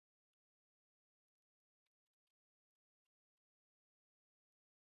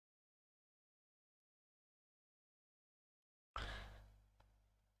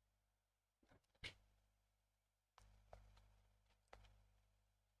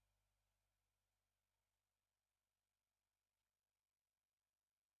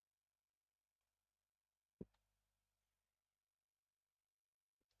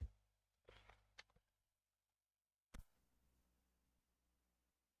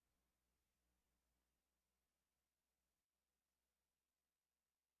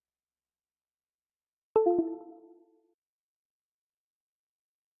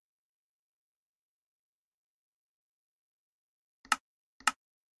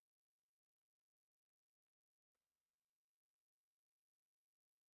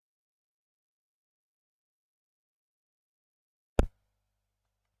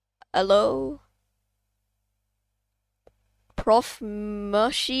Hello? Prof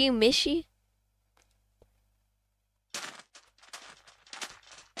Mushy Mishy?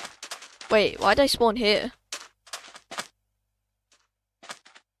 Wait, why'd I spawn here?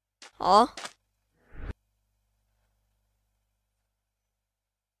 Huh?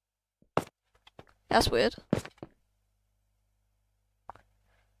 That's weird.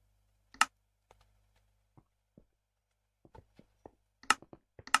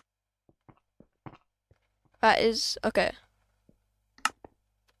 That is okay.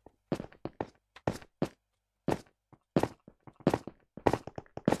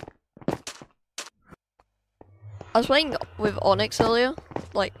 I was playing with Onyx earlier,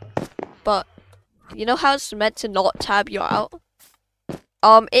 like, but you know how it's meant to not tab you out?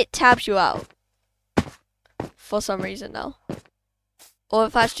 It tabs you out for some reason now. Or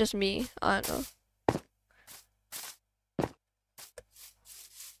if that's just me, I don't know.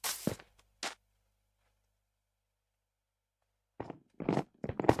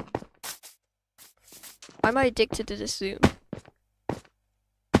 Why am I addicted to this Zoom?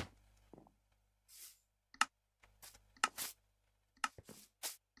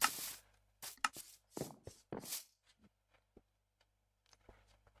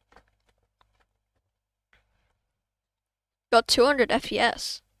 Got 200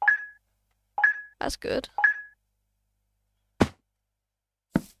 FPS. That's good.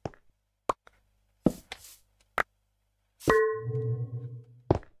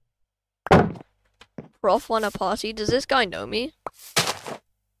 Prof won a party. Does this guy know me?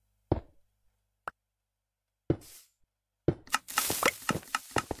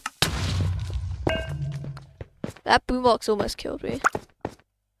 That boombox almost killed me.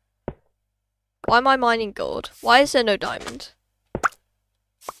 Why am I mining gold? Why is there no diamond?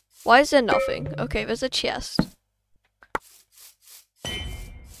 Why is there nothing? Okay, there's a chest.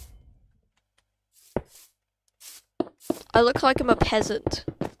 I look like I'm a peasant.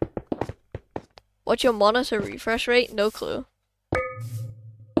 What's your monitor refresh rate? No clue.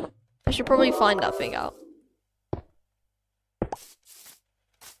 I should probably find that thing out.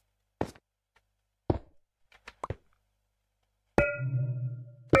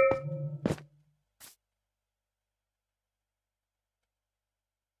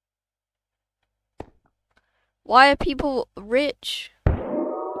 Why are people rich?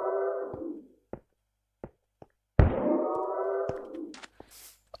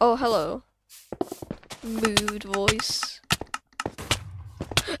 Oh, hello. Mood voice.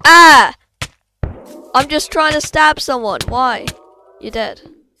 Ah! I'm just trying to stab someone. Why? You're dead.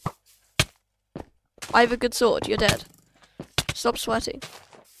 I have a good sword. You're dead. Stop sweating.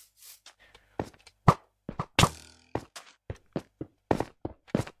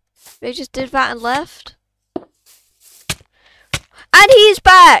 They just did that and left. And he's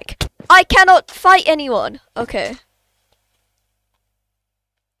back! I cannot fight anyone. Okay.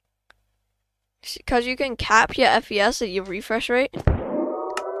 Because you can cap your FPS at your refresh rate.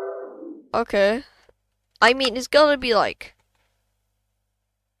 Okay. I mean, it's gonna be like...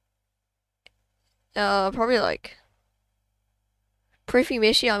 probably like... Pretty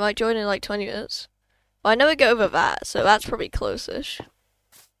Mishy, I might join in like 20 minutes. Well, I never get over that, so that's probably close-ish.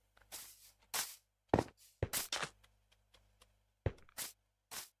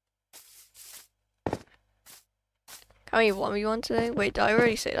 Can we 1v1 today? Wait, did I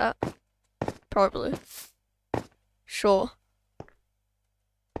already say that? Probably. Sure.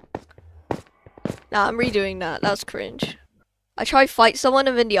 Nah, I'm redoing that. That's cringe. I try fight someone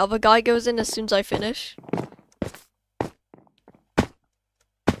and then the other guy goes in as soon as I finish.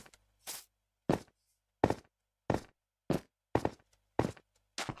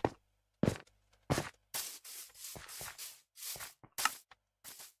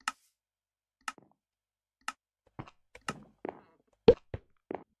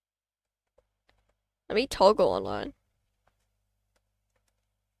 Let me toggle online.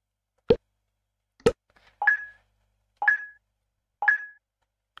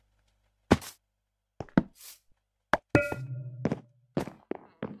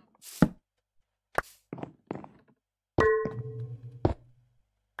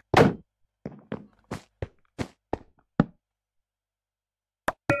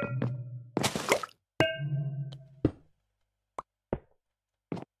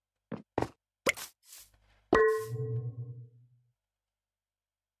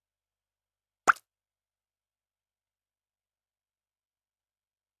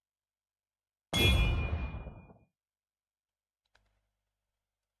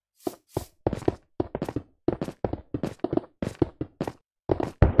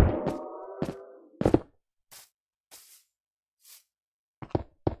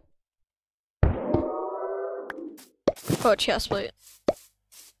 Oh, chest plate.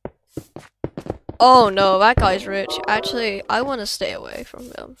 Oh no, that guy's rich. Actually, I want to stay away from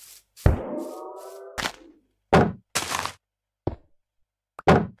him.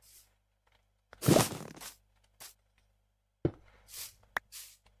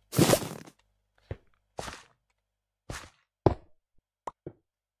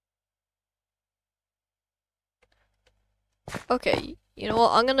 Okay, you know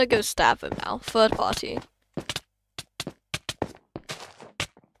what? I'm gonna go stab him now. Third party.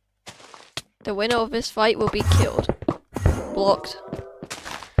 The winner of this fight will be killed. Blocked.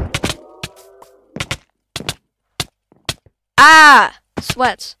 Ah!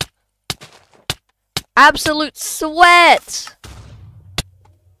 Sweat. Absolute sweat!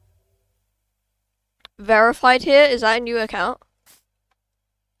 Verified here? Is that a new account?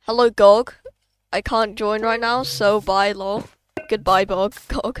 Hello, Gog. I can't join right now, so bye, lol. Goodbye,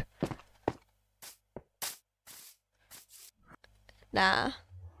 Gog. Nah.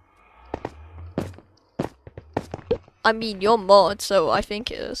 I mean, you're mod, so I think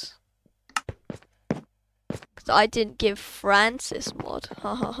it is. Because I didn't give Francis mod.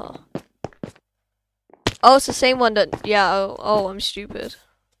 Ha ha ha. Oh, it's the same one that... Yeah, oh, I'm stupid.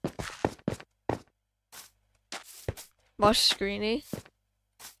 Mush screeny.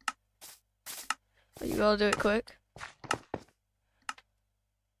 Oh, you gotta do it quick.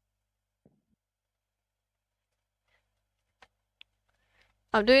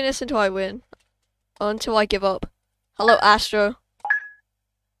 I'm doing this until I win. Or until I give up. Hello, Astro.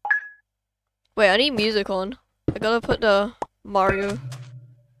 Wait, I need music on. I gotta put the Mario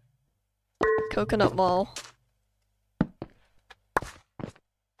Coconut Mall.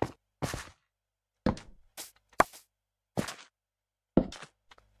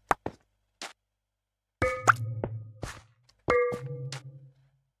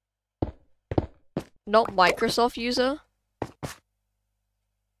 Not Microsoft user?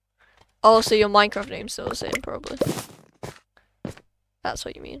 Oh, so your Minecraft name's still the same, probably. That's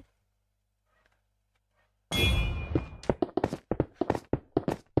what you mean.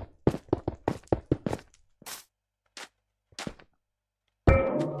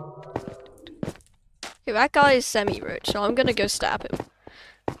 Okay, that guy is semi-rich, so I'm gonna go stab him.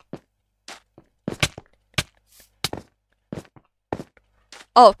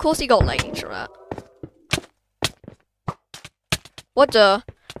 Oh, of course he got leggings from that. What the?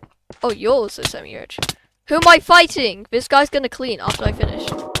 Oh, you're also semi-rich. Who am I fighting? This guy's gonna clean after I finish.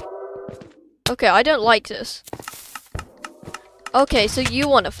 Okay, I don't like this. Okay, so you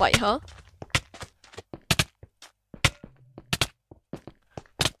want to fight, huh?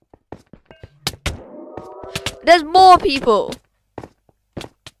 There's more people!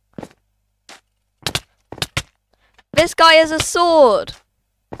 This guy has a sword!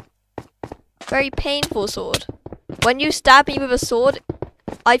 Very painful sword. When you stab me with a sword,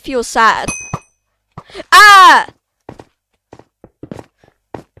 I feel sad. Ah!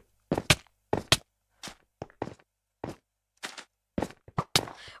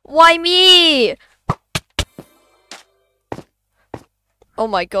 Why me? Oh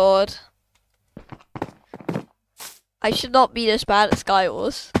my god. I should not be this bad at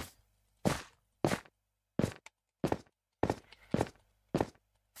Skywars.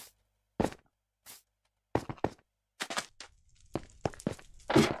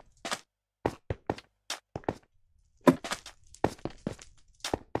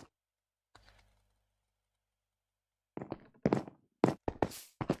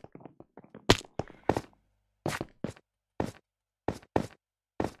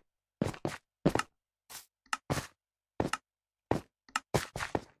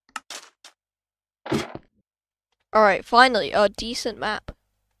 Alright, finally, a decent map.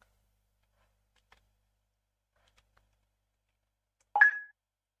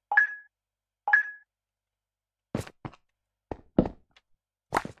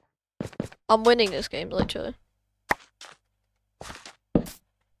 I'm winning this game, literally.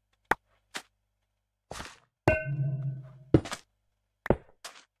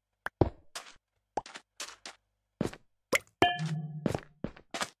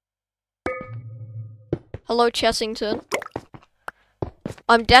 Hello, Chessington.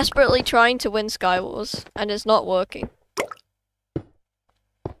 I'm desperately trying to win Skywars, and it's not working.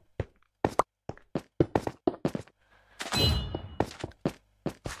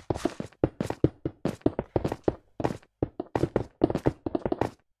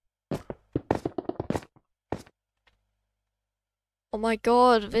 Oh my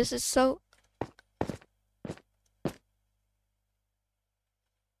god, this is so...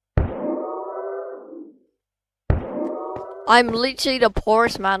 I'm literally the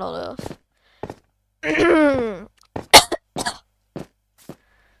poorest man on earth.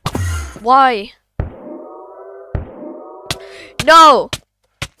 Why? No!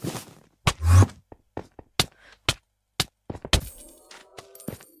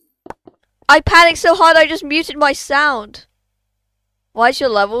 I panicked so hard I just muted my sound. Why is your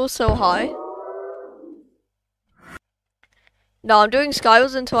level so high? No, I'm doing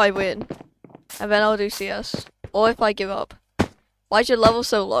Skywars until I win. And then I'll do CS. Or if I give up. Why is your level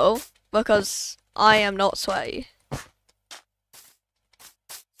so low? Because I am not sweaty.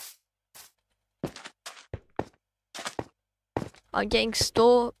 I'm getting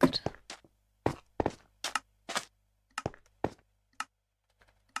stalked.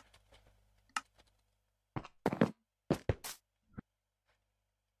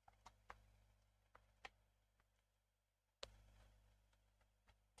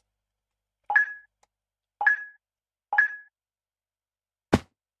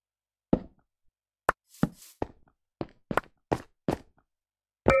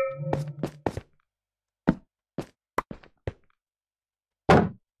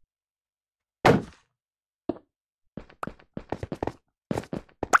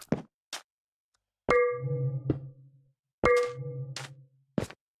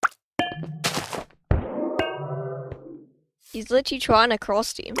 He's literally trying to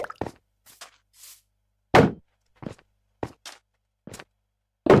cross team.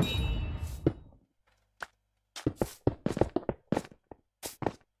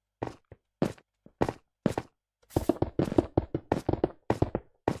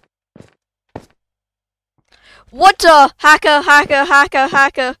 What the? Hacker, hacker, hacker,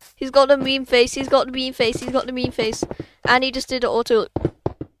 hacker. He's got the meme face, he's got the meme face, he's got the meme face. And he just did it auto.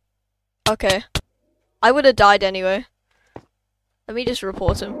 Okay. I would have died anyway. Let me just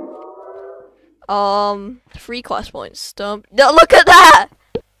report him. 3 quest points. Stump. No, look at that!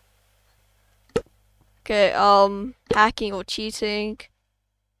 Okay, hacking or cheating.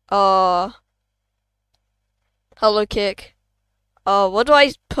 Hello kick. What do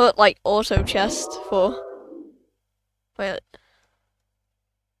I put, like, auto chest for? Wait.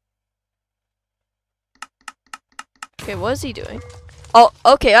 Okay, what is he doing? Oh,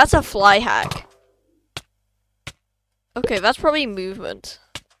 okay, that's a fly hack. Okay, that's probably movement.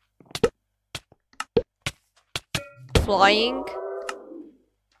 Flying.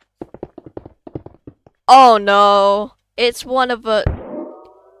 Oh no. It's one of a...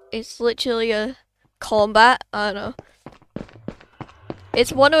 It's literally a combat. I don't know.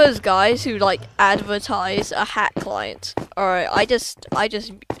 It's one of those guys who like advertise a hack client. Alright, I just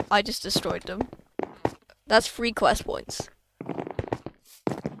destroyed them. That's 3 quest points.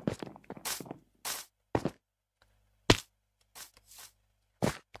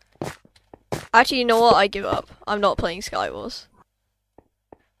 Actually, you know what? I give up. I'm not playing Skywars.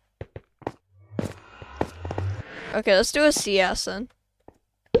 Okay, let's do a CS then.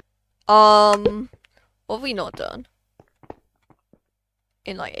 What have we not done?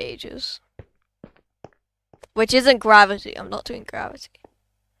 In like ages. Which isn't gravity. I'm not doing gravity.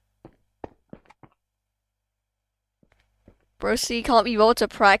 Bro, C can't be able to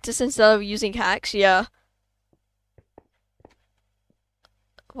practice instead of using hacks? Yeah.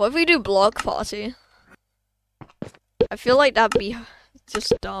 What if we do block party? I feel like that'd be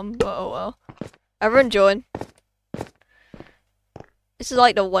just dumb, but oh well. Everyone join. This is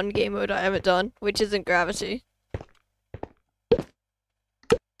like the one game mode I haven't done, which isn't gravity.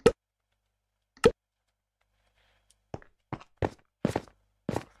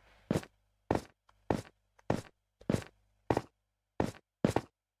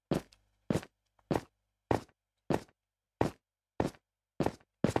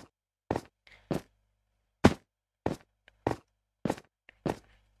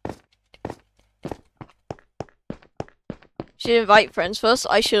 Should invite friends first.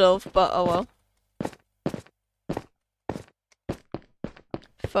 I should have, but oh well.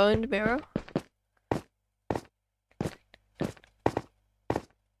 Phone mirror.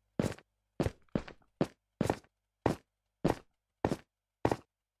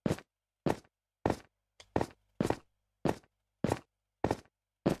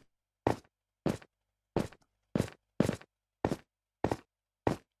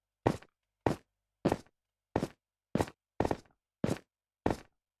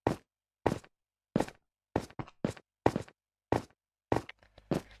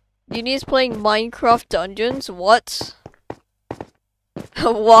 Uni's playing Minecraft Dungeons? What?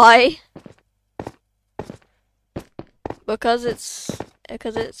 Why? Because it's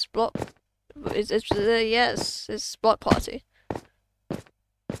block. Yes, it's block party.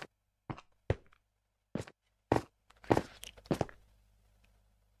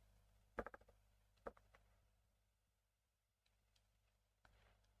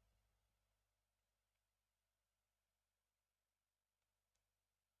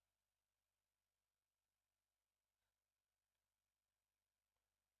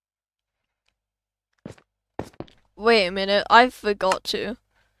 Wait a minute, I forgot to.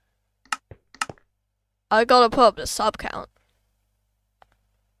 I gotta put up the sub count.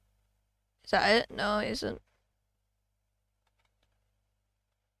 Is that it? No, it isn't.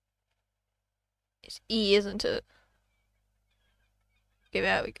 It's E, isn't it? Okay,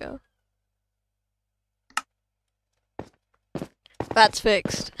 there we go. That's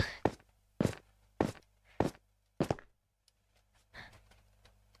fixed.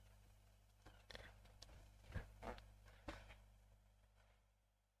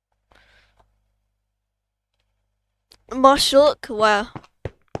 Mushrook, wow.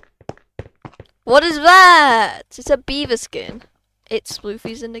 What is that? It's a beaver skin. It's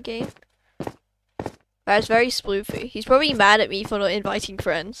Sploofy's in the game. That's very sploofy. He's probably mad at me for not inviting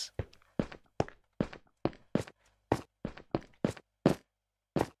friends.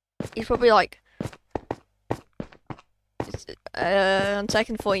 He's probably like... on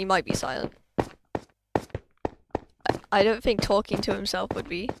second thought, he might be silent. I don't think talking to himself would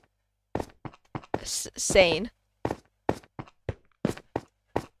be... sane.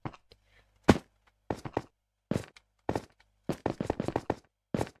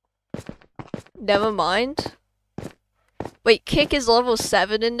 Never mind. Wait, Kick is level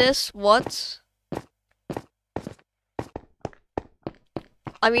 7 in this? What?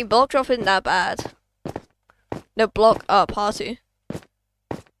 I mean, block drop isn't that bad. No, block, party.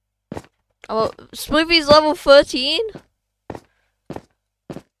 Oh, Sploofy's level 13?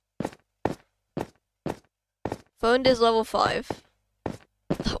 Phoned is level 5.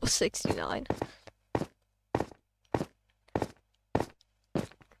 Level 69.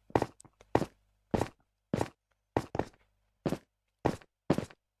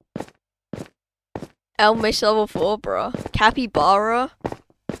 Elmish level 4, bruh. Capybara.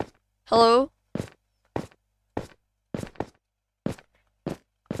 Hello?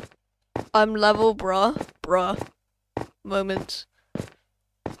 I'm level, bruh. Bruh. Moment.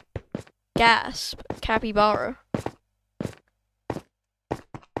 Gasp. Capybara.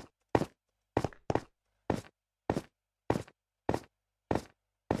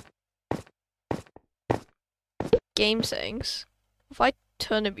 Game settings. If I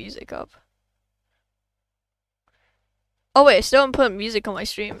turn the music up. Oh wait, I still haven't put music on my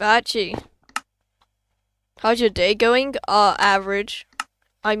stream, but actually, how's your day going? Average.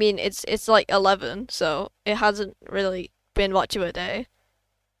 I mean, it's like 11, so it hasn't really been much of a day.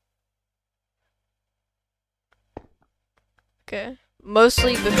 Okay,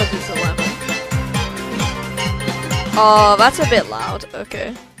 mostly because it's 11. Oh, that's a bit loud.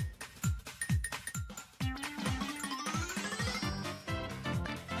 Okay.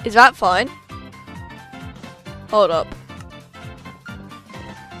 Is that fine? Hold up.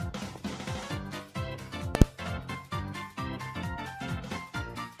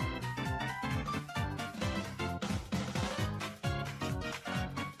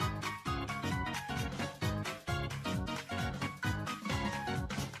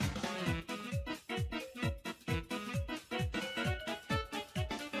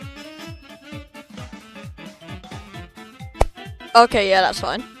 Okay, yeah, that's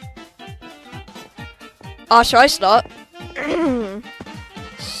fine. Should I start?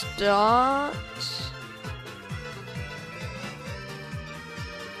 Start.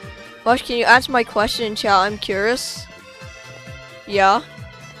 Wash, can you answer my question in chat? I'm curious. Yeah.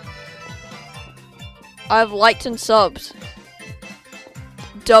 I've liked and subbed.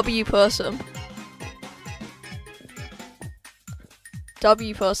 W person.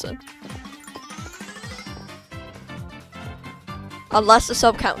 W person. Unless the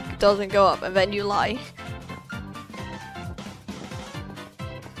sub count doesn't go up, and then you lie.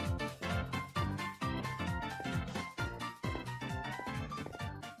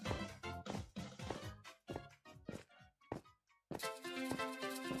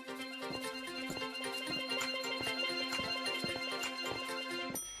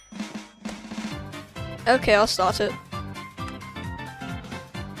 Okay, I'll start it.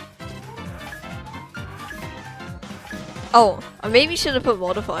 Oh, I maybe should have put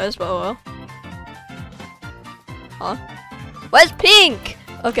modifiers, but oh well. Huh? Where's pink?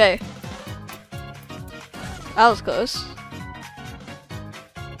 Okay. That was close.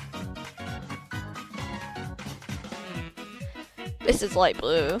 This is light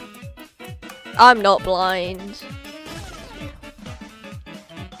blue. I'm not blind.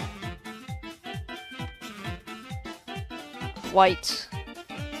 White.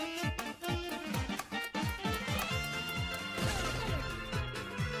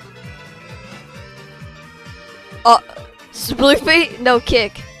 Sploofy? No,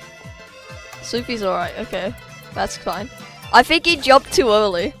 Kick. Sploofy's alright, okay. That's fine. I think he jumped too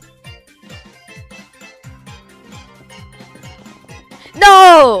early.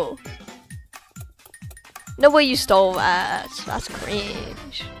 No! No way you stole that. That's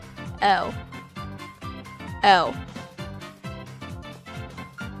cringe. L. L.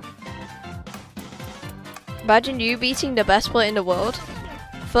 Imagine you beating the best player in the world.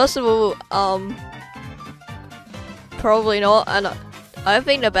 First of all, probably not, and I don't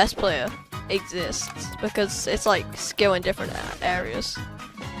think the best player exists because it's like skill in different areas.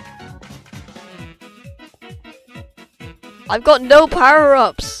 I've got no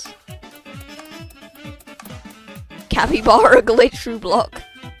power-ups. Capybara glitch through block.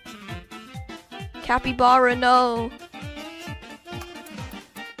 Capybara, no.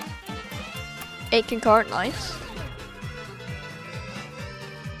 8 concurrent, nice.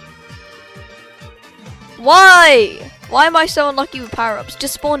 Why? Why am I so unlucky with power-ups?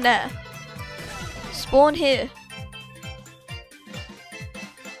 Just spawn there. Spawn here.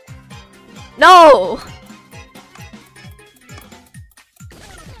 No!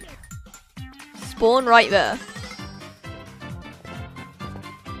 Spawn right there.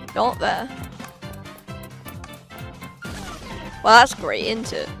 Not there. Well, that's great,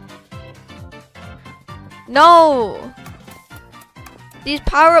 isn't it? No! These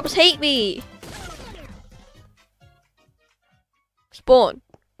power-ups hate me! Spawn.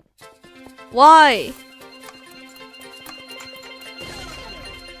 Why?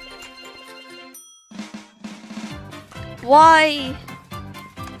 Why?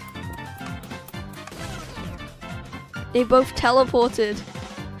 They both teleported.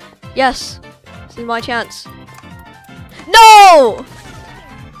 Yes. This is my chance. No!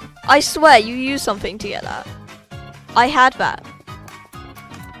 I swear you used something to get that. I had that.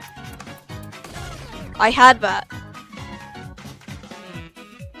 I had that.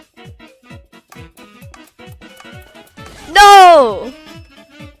 No!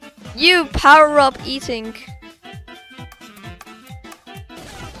 You power up eating.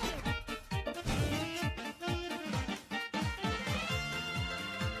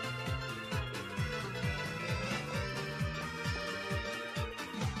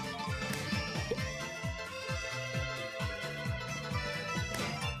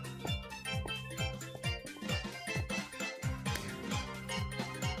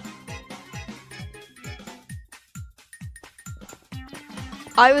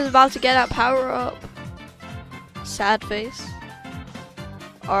 I was about to get that power up. Sad face.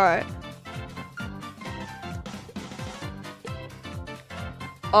 Alright.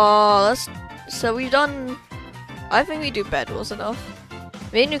 So we've done, I think we do bed wars enough.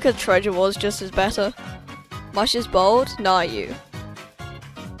 Maybe because treasure wars just as better. Mush is bold? Nah, you.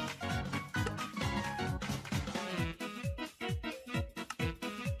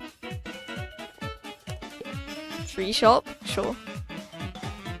 Free shop? Sure.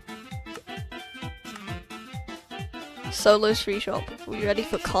 Solo's free shop. Are we ready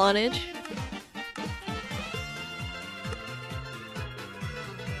for carnage?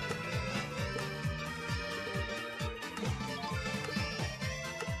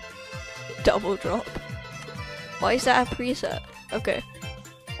 Double drop. Why is that a preset? Okay.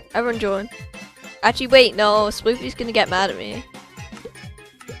 Everyone join. Actually, wait, no. Spoofy's gonna get mad at me.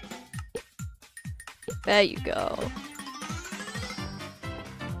 There you go.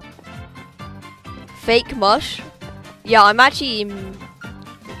 Fake mush? Yeah, I'm actually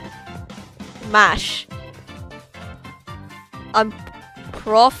mash. I'm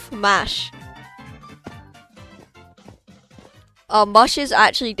prof mash. Mush is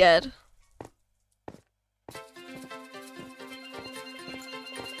actually dead.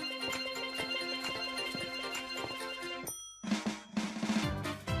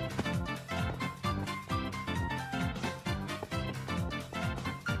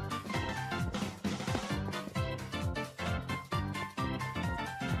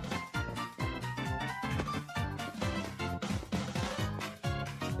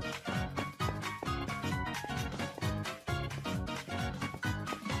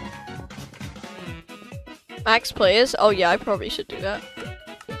 Max players? Oh yeah, I probably should do that.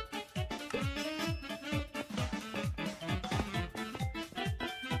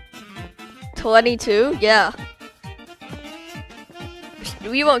 $22? Yeah.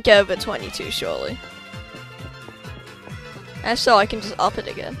 We won't get over 22, surely. And so I can just up it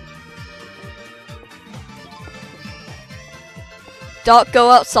again. Dark, go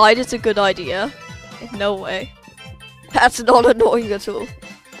outside is a good idea. No way. That's not annoying at all.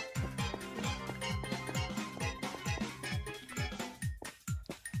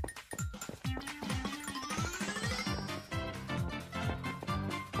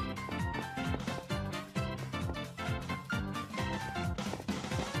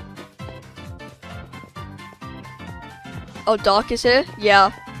 Oh, Dark is here?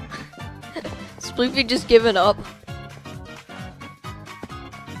 Yeah. Sploofy just given up.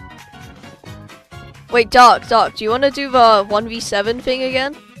 Wait, Dark, do you want to do the 1v7 thing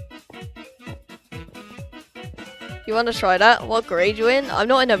again? You want to try that? What grade you in? I'm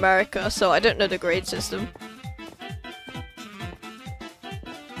not in America, so I don't know the grade system.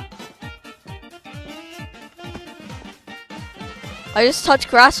 I just touched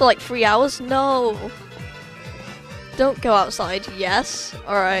grass for like 3 hours? No! Don't go outside. Yes?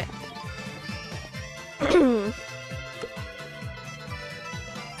 Alright.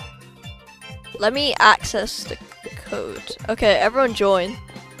 Let me access the code. Okay, everyone join.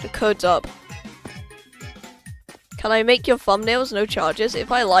 The code's up. Can I make your thumbnails? No charges.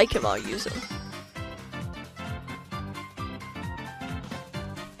 If I like him, I'll use them.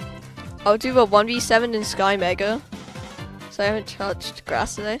 I'll do a 1v7 in Sky Mega. So I haven't touched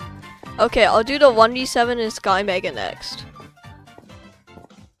grass today. Okay, I'll do the 1v7 in Sky Mega next.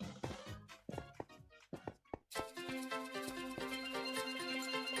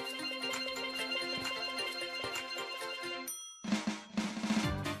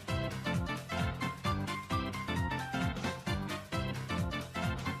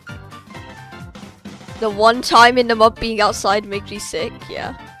 The one time in the mud being outside makes me sick,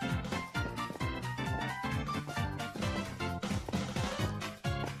 yeah.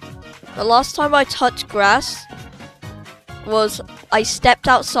 The last time I touched grass was I stepped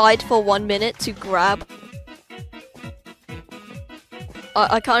outside for 1 minute to grab.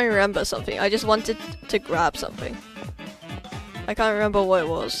 I can't remember something. I just wanted to grab something. I can't remember what it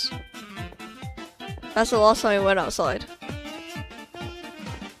was. That's the last time I went outside.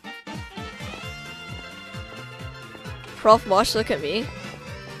 Prof Mosh, look at me.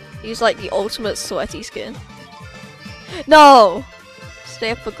 He's like the ultimate sweaty skin. No! Stay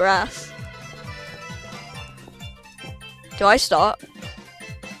up for grass. Do I start?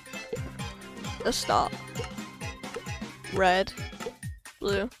 Let's start. Red.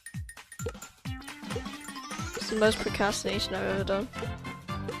 Blue. It's the most procrastination I've ever done.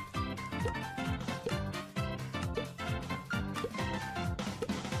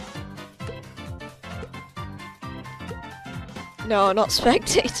 No, not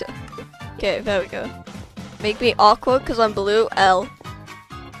spectator. Okay, there we go. Make me awkward because I'm blue. L.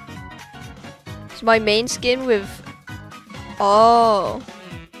 It's my main skin with... Oh.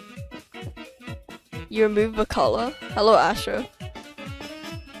 You remove the color? Hello, Astro.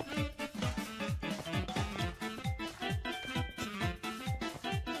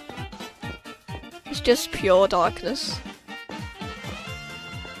 It's just pure darkness.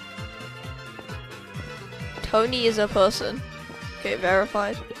 Tony is a person. Okay,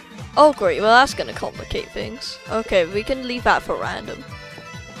 verified. Oh great, well that's gonna complicate things. Okay, we can leave that for random.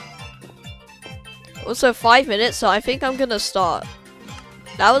 Also 5 minutes, so I think I'm gonna start.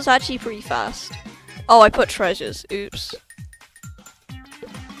 That was actually pretty fast. Oh, I put treasures. Oops.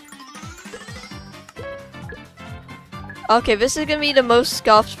 Okay, this is gonna be the most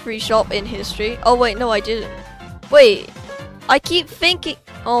scuffed free shop in history. Oh wait, no I didn't. Wait, I keep thinking...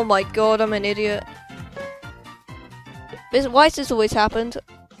 Oh my god, I'm an idiot. Why has this always happened?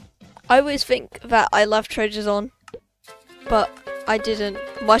 I always think that I left treasures on, but I didn't.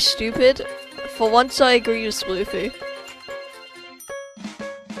 Am I stupid? For once I agree with Sploofy.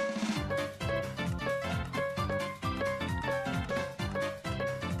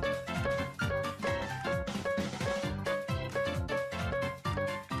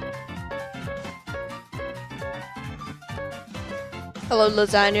 Hello,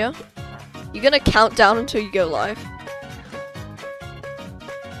 lasagna. You're gonna count down until you go live.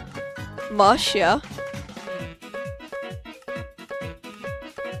 Mush, yeah.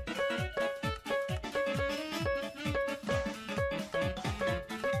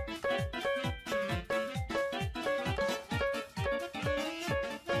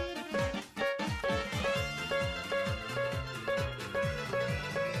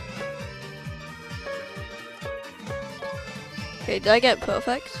 Okay, did I get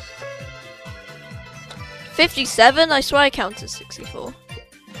perfect? 57? I swear I counted 64.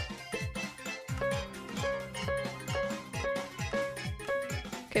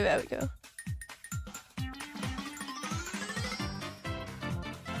 Okay, there we go.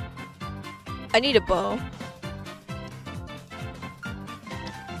 I need a bow.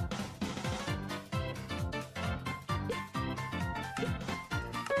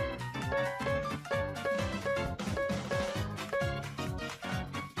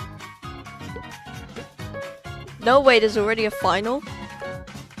 No, wait, there's already a final?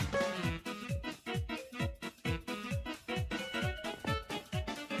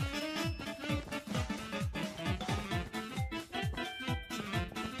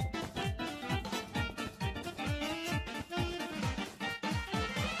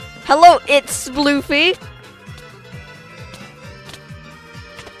 Hello, it's Bloofy.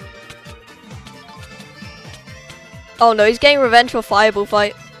 Oh no, he's getting revenge for Fireball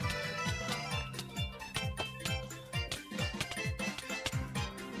fight.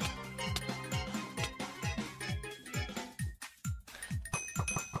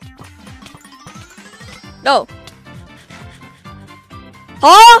 No.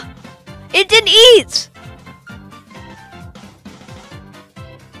 Huh? It didn't eat!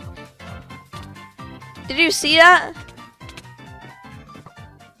 Did you see that?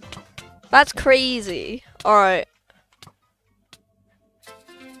 That's crazy. Alright.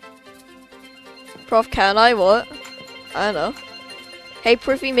 Prof, can I? What? I don't know. Hey,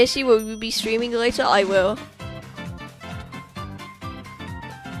 Prithvi Missy, will you be streaming later? I will.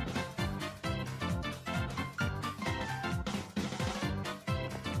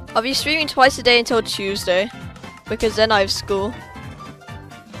 I'll be streaming twice a day until Tuesday, because then I have school.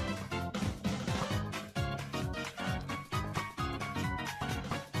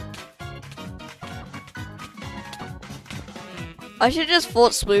 I should just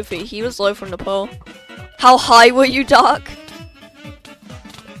fought Sploofy. He was low from the pole. How high were you, Dark?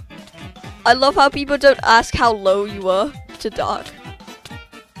 I love how people don't ask how low you were to Dark.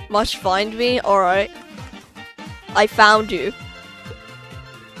 Must find me? Alright. I found you.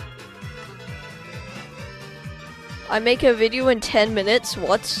 I make a video in 10 minutes.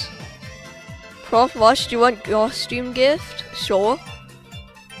 What? Prof Mush, do you want costume gift? Sure.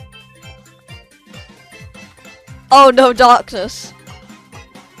 Oh no, darkness.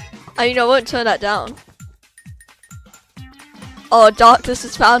 I mean, I won't turn that down. Oh, darkness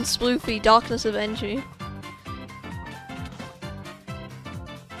has found Sploofy. Darkness avenge me.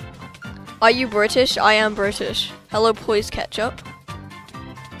 Are you British? I am British. Hello, Poise Ketchup.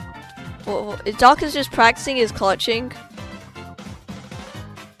 Well, is Darkness just practicing his clutching?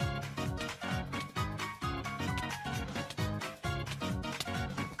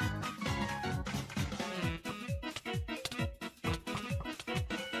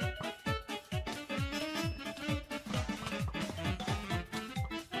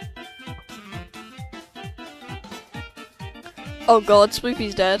 Oh god,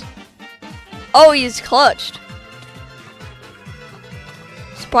 Sploofy's dead. Oh, he's clutched.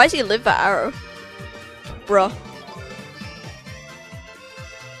 Surprised he lived that arrow. Bruh.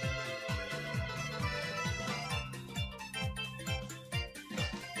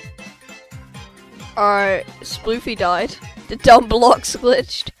 Alright, Sploofy died. The dumb blocks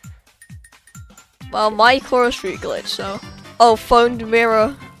glitched. Well, my chorus street glitched, so. Oh, phoned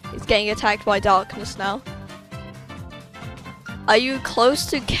mirror is getting attacked by darkness now. Are you close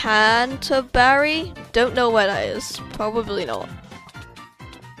to Canterbury? Don't know where that is. Probably not.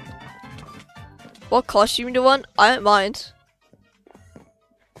 What costume do you want? I don't mind.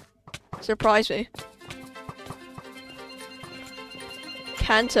 Surprise me.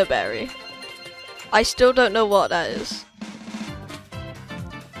 Canterbury. I still don't know what that is.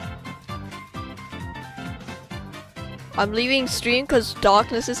 I'm leaving stream because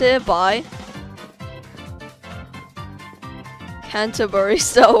darkness is here. Bye. Canterbury,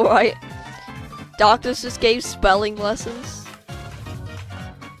 so right. Darkness just gave spelling lessons.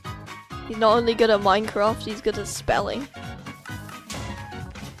 He's not only good at Minecraft, he's good at spelling.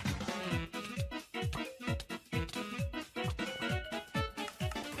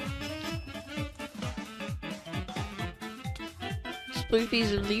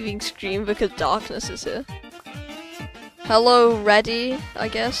 Sploofy's leaving stream because darkness is here. Hello, ready, I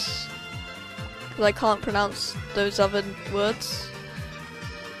guess. Because I can't pronounce those other words.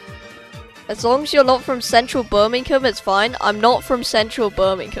 As long as you're not from Central Birmingham, it's fine. I'm not from Central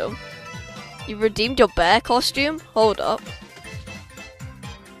Birmingham. You redeemed your bear costume? Hold up.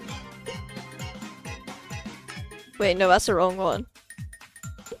 Wait, no, that's the wrong one.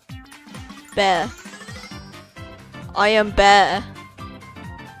 Bear. I am bear.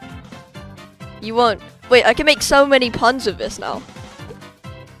 You won't. Wait, I can make so many puns of this now.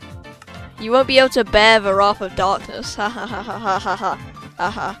 You won't be able to bear the wrath of darkness. Ha ha ha ha ha ha ha ha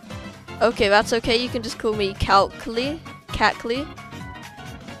ha. Okay, that's okay. You can just call me Calcly. Catcly.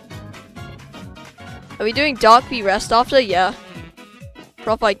 Are we doing Dark V Rest after? Yeah.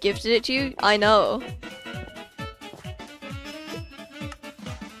 Prof, I gifted it to you? I know.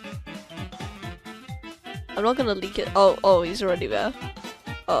 I'm not gonna leak it. Oh, he's already there.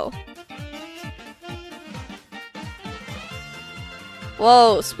 Oh.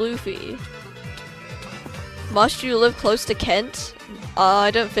 Whoa, Sploofy. Must you live close to Kent?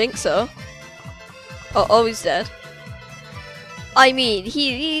 I don't think so. Oh, he's dead. I mean,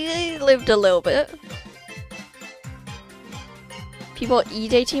 he lived a little bit. People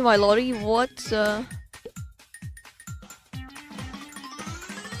e-dating my lottie? What? Let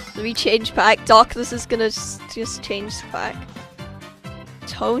me change pack. Darkness is gonna just change the pack.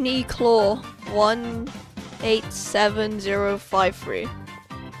 Tony Claw 187053.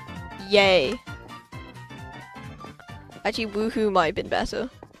 Yay. Actually, Woohoo might have been better.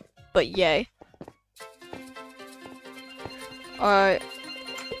 But yay. Alright.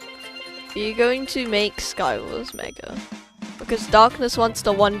 We're going to make Skywars Mega. Because Darkness wants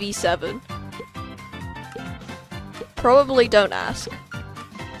the 1v7. Probably don't ask.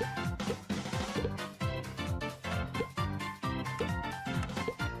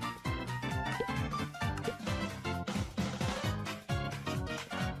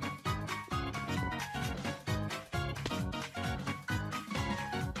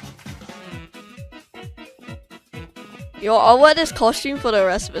 Yo, I'll wear this costume for the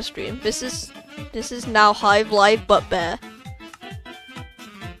rest of the stream. This is now Hive Live but bear.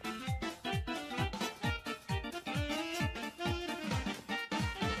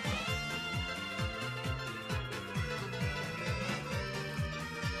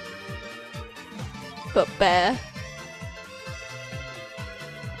 But bear.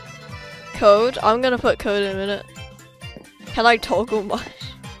 Code? I'm gonna put code in a minute. Can I toggle much?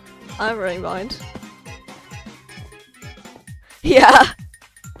 I don't really mind. Yeah.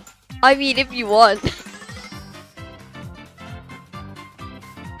 I mean, if you want.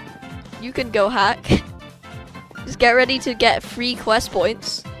 You can go hack. Just get ready to get free quest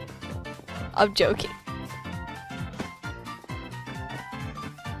points. I'm joking.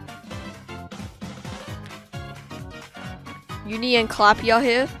 Uni and Clappy are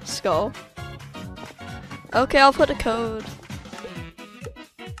here. Skull. Okay, I'll put a code.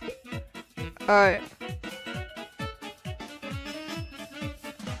 Alright.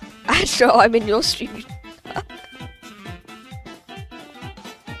 Astro, I'm in your stream.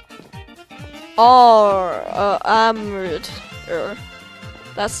 Amrud.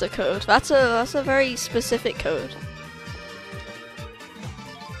 That's the code. That's a very specific code.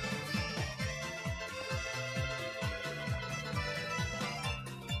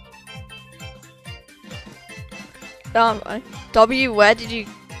 W, where did you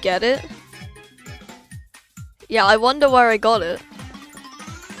get it? Yeah, I wonder where I got it.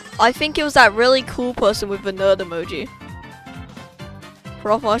 I think it was that really cool person with the nerd emoji.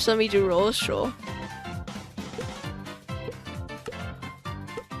 Prof, watch, let me do rolls, sure.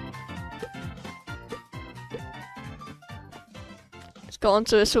 Let's go on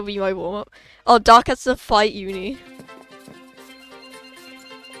to this will be my warm-up. Oh, Dark has to fight Uni.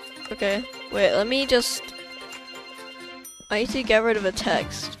 Okay, wait, let me just... I need to get rid of a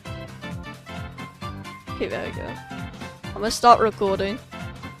text. Okay, there we go. I'm gonna start recording.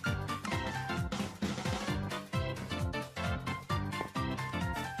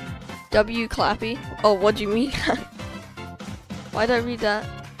 W Clappy. Oh, what do you mean? Why'd I read that?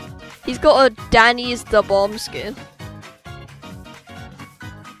 He's got a Danny's the Bomb skin.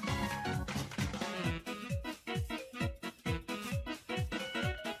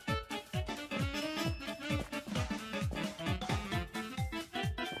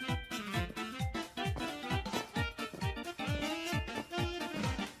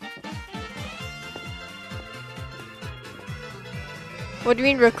 What do you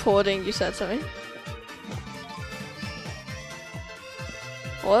mean recording? You said something.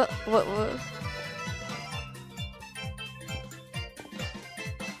 What? What?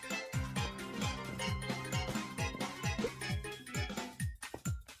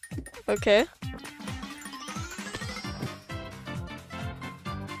 Okay.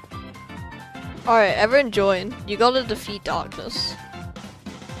 Alright, everyone join. You gotta defeat Darkness.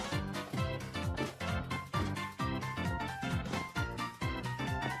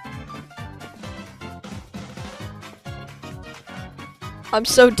 I'm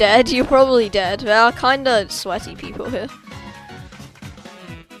so dead. You're probably dead. There are kinda sweaty people here.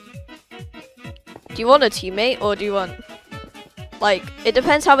 Do you want a teammate or do you want... Like, it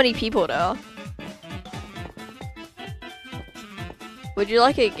depends how many people there are. Would you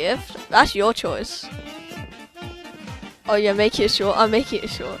like a gift? That's your choice. Oh yeah, make it short. I'm making it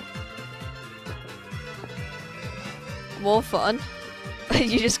short. More fun.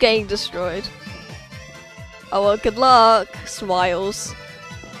 You're just getting destroyed. Oh well, good luck. Smiles.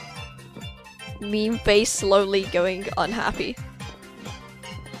 Meme face slowly going unhappy.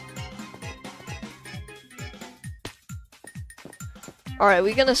 Alright,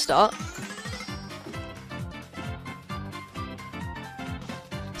 we're gonna start.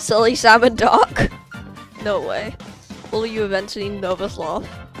 Silly Salmon Dark? No way. Will you eventually novice laugh?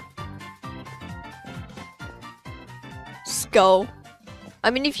 Skull. I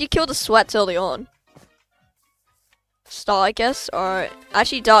mean, if you kill the sweats early on. Start, I guess, or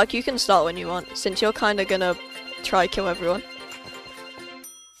actually, Dark, you can start when you want, since you're kind of gonna try kill everyone.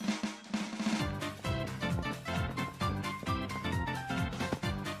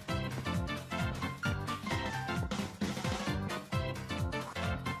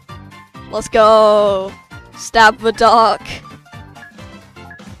 Let's go! Stab the Dark!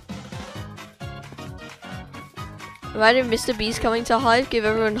 Imagine Mr. Beast coming to Hive, give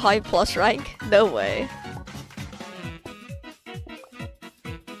everyone Hive Plus rank? No way.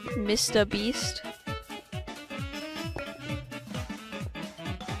 Mr. Beast.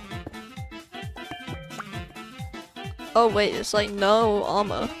 Oh wait, it's like no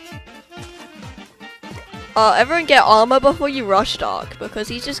armor. Everyone get armor before you rush Dark, because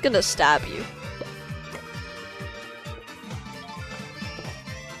he's just gonna stab you.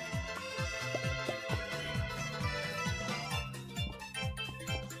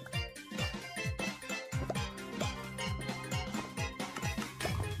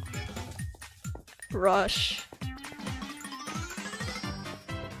 Rush.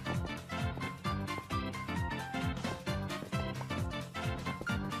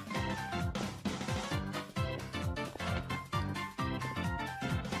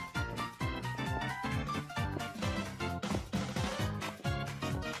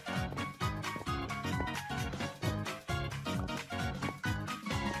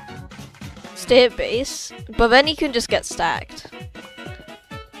 Stay at base, but then he can just get stacked.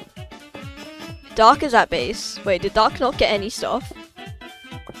 Dark is at base. Wait, did Dark not get any stuff?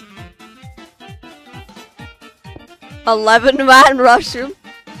 11-man rush him?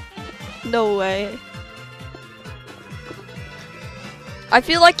 No way. I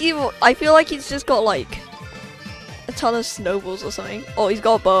feel like he's just got like a ton of snowballs or something. Oh, he's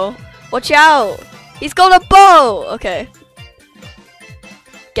got a bow. Watch out! He's got a bow! Okay.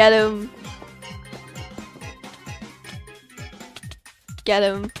 Get him. Get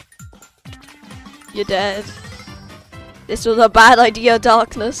him. You're dead. This was a bad idea,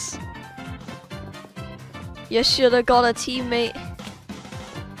 Darkness. You should have got a teammate.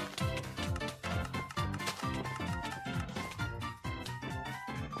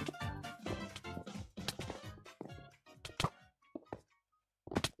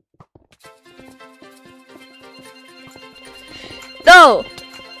 No!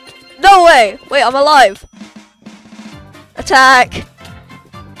 No way! Wait, I'm alive! Attack!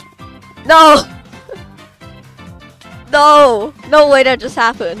 No! No! No way that just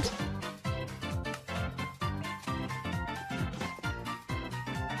happened.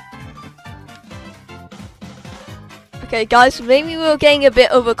 Okay, guys, maybe we were getting a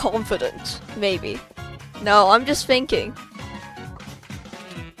bit overconfident. Maybe. No, I'm just thinking.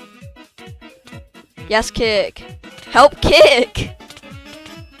 Yes, kick. Help kick!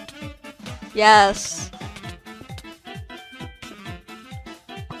 Yes.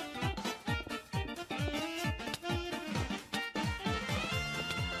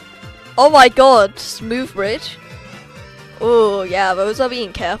 Oh my god, smooth bridge. Oh yeah, those are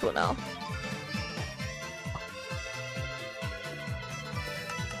being careful now.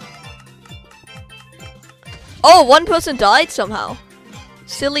 Oh, one person died somehow.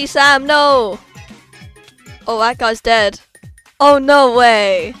 Silly Sam, no. Oh, that guy's dead. Oh, no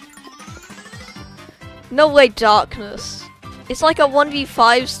way. No way, Darkness. It's like a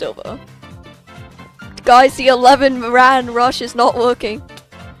 1v5 still though. Guys, the 11-man rush is not working.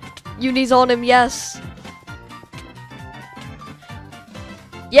 Uni's on him, yes.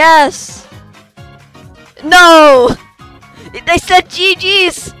 Yes! No! They said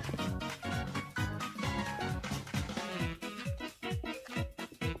GG's!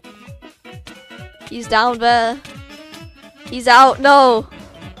 He's down there. He's out, no!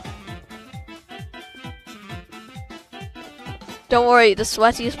 Don't worry, the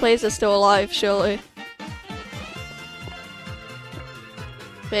sweatiest players are still alive, surely.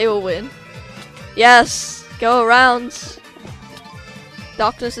 They will win. Yes! Go around.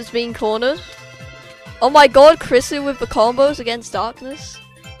 Darkness is being cornered. Oh my god, Chrisu with the combos against Darkness.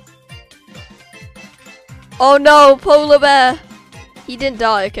 Oh no, Polar Bear! He didn't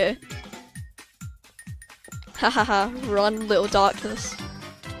die, okay. Hahaha, run little Darkness.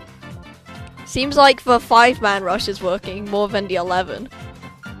 Seems like the 5-man rush is working more than the 11.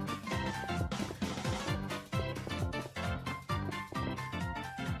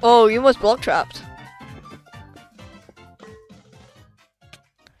 Oh, you almost block trapped.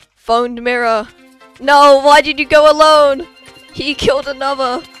 Phoned mirror. No, why did you go alone? He killed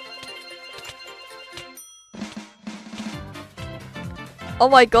another. Oh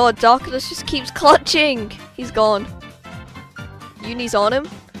my god, Darkness just keeps clutching. He's gone. Uni's on him.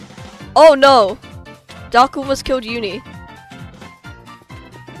 Oh no! Dark almost killed Uni.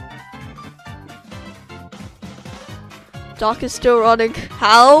 Dark is still running.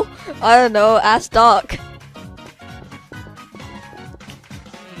 How? I don't know. Ask Dark.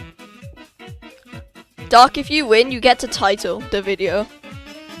 Dark, if you win, you get to title the video.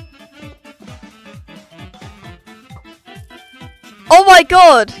 Oh my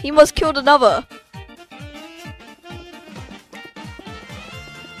god! He must killed another.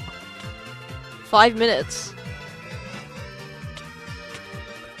 Five minutes.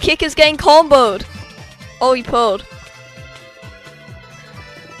 Kick is getting comboed. Oh, he pulled.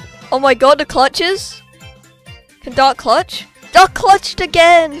 Oh my god, the clutches? Can Dark clutch? Dark clutched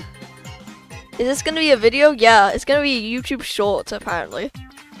again! Is this gonna be a video? Yeah, it's gonna be a YouTube short, apparently.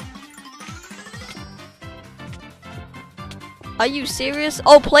 Are you serious?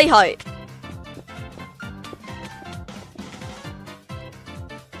 Oh, play height.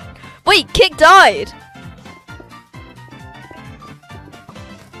 Wait, Kick died!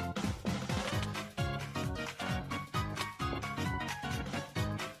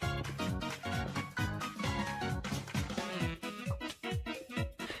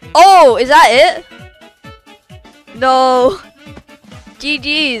 Oh, is that it? No.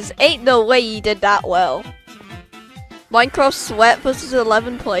 GG's. Ain't no way he did that well. Minecraft Sweat versus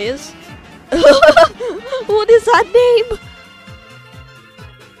 11 players. What is that name?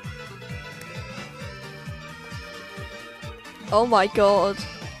 Oh my god.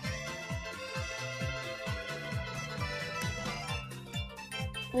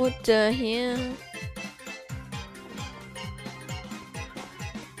 What the hell?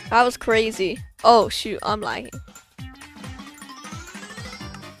 That was crazy. Oh shoot, I'm lagging.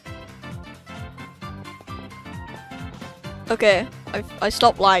 Okay, I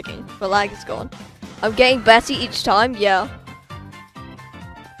stopped lagging. The lag is gone. I'm getting better each time, yeah.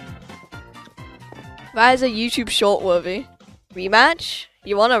 That is a YouTube short worthy. Rematch?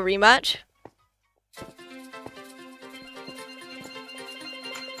 You want a rematch?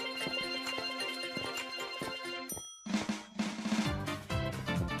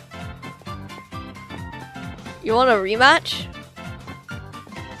 You want a rematch?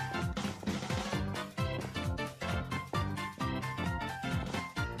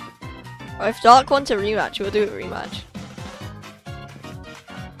 Or if Dark wants a rematch, we'll do a rematch.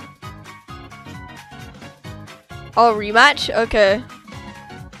 Oh, rematch? Okay.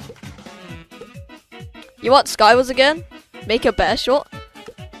 You want Skywars again? Make a bear short?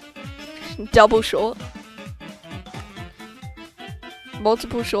 Double short?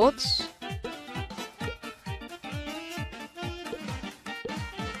 Multiple shorts?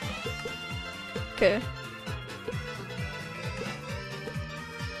 Okay.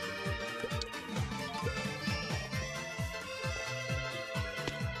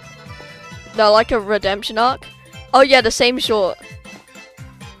 No, like a redemption arc? Oh yeah, the same short.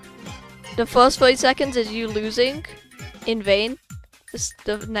 The first 30 seconds is you losing in vain.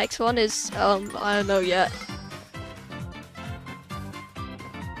 The next one is, I don't know yet.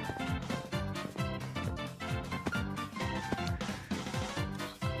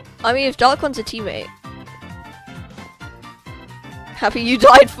 I mean, if Dark wants a teammate. Happy you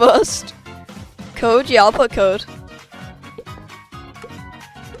died first. Code? Yeah, I'll put code.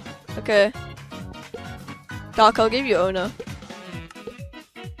 Okay. Dark, I'll give you owner.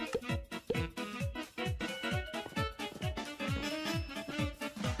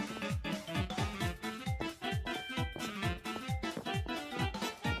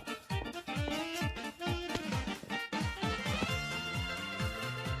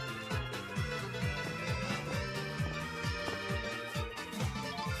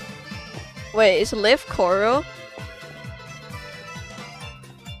 Wait, is Liv Koro?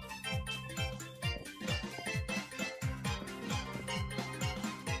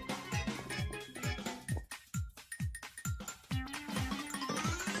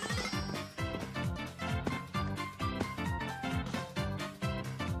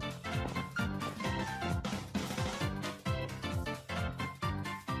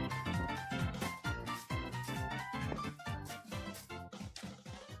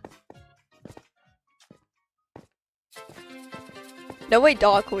 No way,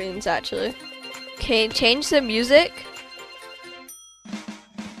 Dark wins actually. Okay, change the music.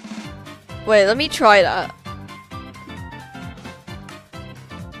 Wait, let me try that.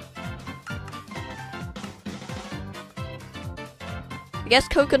 I guess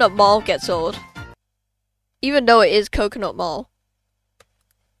Coconut Mall gets old. Even though it is Coconut Mall.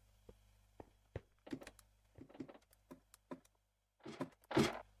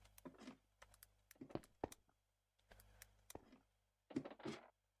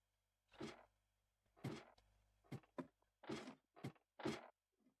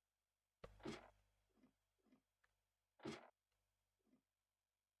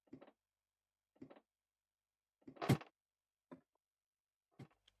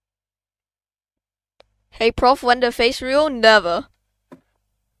 Hey prof, when the face real? Never.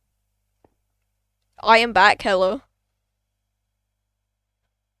 I am back, hello.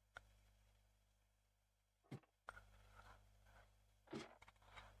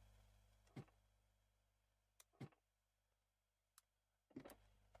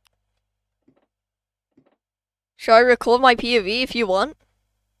 Should I record my POV if you want?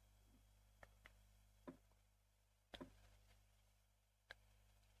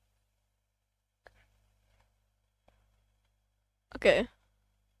 Okay.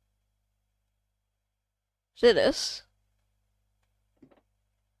 Is it this?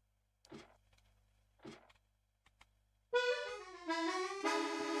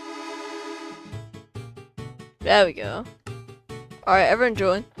 There we go. Alright, everyone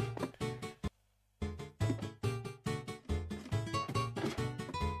join.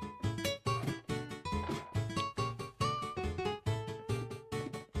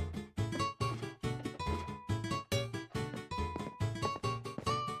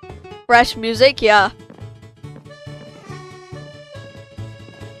 Fresh music, yeah.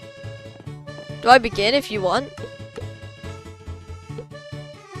 Do I begin if you want?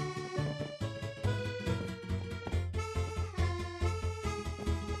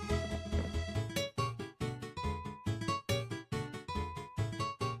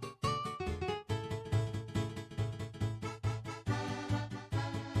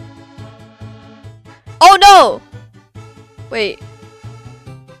 Oh no! Wait.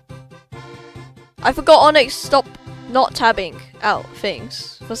 I forgot Onyx stop not tabbing out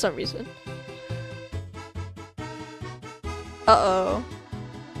things for some reason. Uh-oh.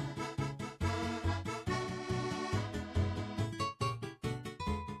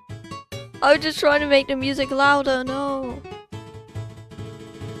 I was just trying to make the music louder, no.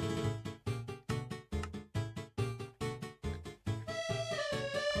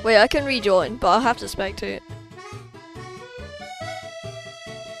 Wait, I can rejoin, but I'll have to spectate.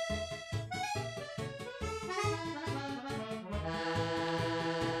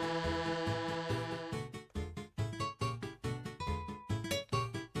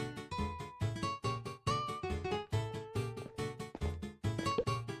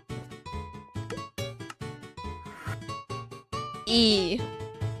 E.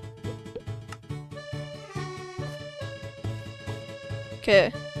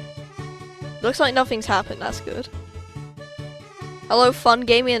 Okay. Looks like nothing's happened, that's good. Hello, fun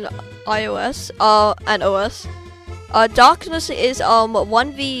gaming and iOS, and OS. Darkness is,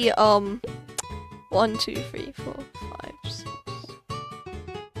 1v, 1, 2, 3, 4, 5, 6.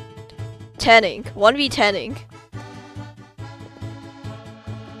 10ing. 1v 10ing.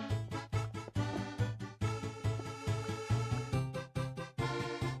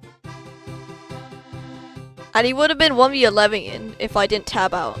 And he would have been 1v11 in if I didn't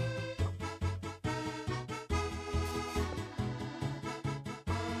tab out.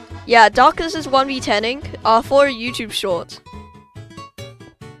 Yeah, Darkness is 1v10ing for YouTube shorts.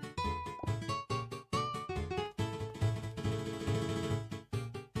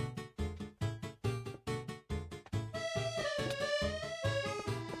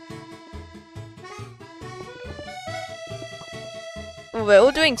 We're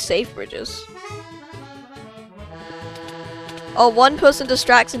all doing safe bridges. Oh, one person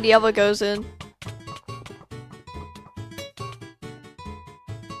distracts and the other goes in.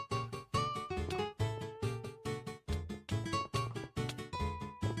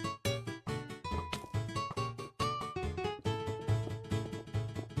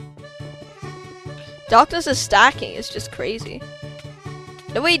 Darkness is stacking, it's just crazy.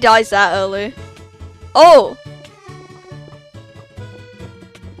 Nobody dies that early. Oh!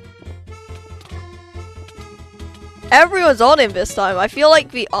 Everyone's on him this time. I feel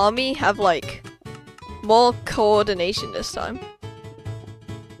like the army have like more coordination this time.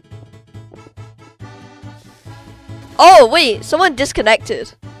 Oh wait, someone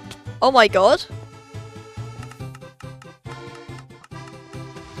disconnected. Oh my god.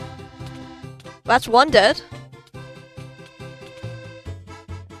 That's one dead.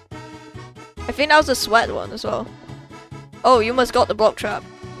 I think that was a sweat one as well. Oh, you almost got the block trap.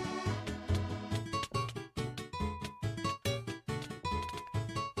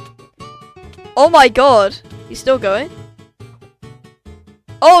 Oh my god. He's still going.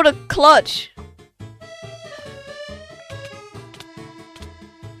 Oh, the clutch.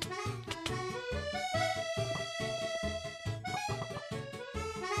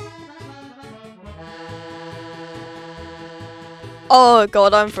 Oh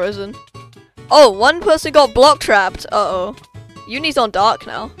god, I'm frozen. Oh, one person got block trapped. Uh-oh. Uni's on dark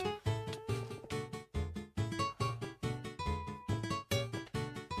now.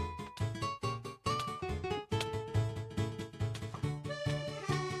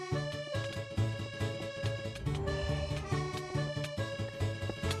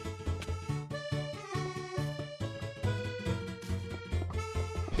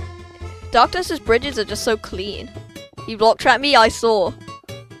 Darkness's bridges are just so clean. He block trapped me, I saw.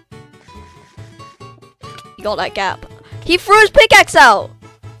 He got that gap. He threw his pickaxe out!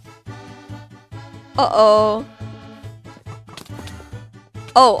 Uh-oh.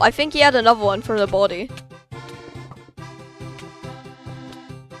 Oh, I think he had another one from the body.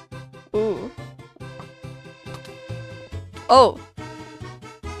 Ooh. Oh.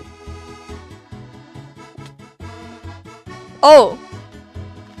 Oh!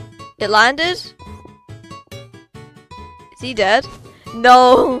 It landed? Is he dead?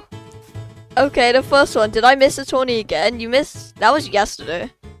 No! Okay, the first one. Did I miss the tourney again? You missed? That was yesterday.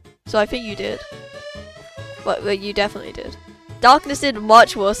 So I think you did. But you definitely did. Darkness did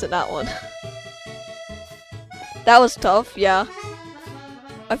much worse than that one. That was tough, yeah.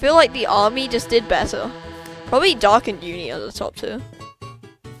 I feel like the army just did better. Probably Dark and Uni are the top two.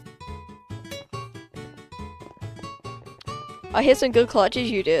 I hit some good clutches,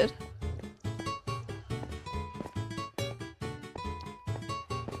 you did.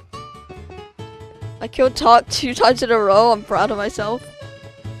 I killed Tark 2 times in a row, I'm proud of myself.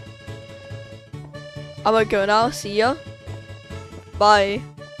 I'm gonna go now, see ya. Bye.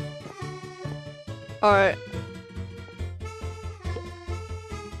 Alright.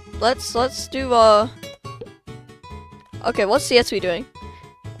 Let's do okay, what's CS we doing?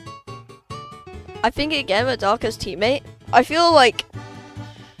 I think again with Dark as teammate. I feel like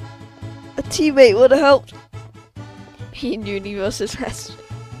a teammate would have helped. He and Uni versus Rest.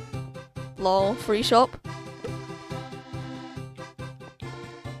 Lol, free shop.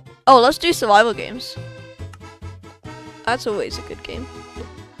 Oh, let's do survival games. That's always a good game.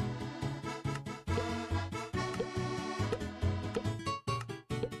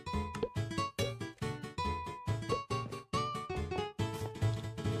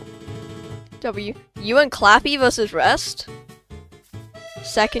 W. You and Clappy versus Rest?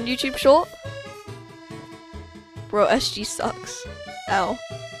 Second YouTube short? Bro, SG sucks. L.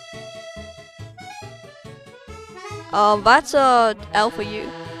 That's a L for you.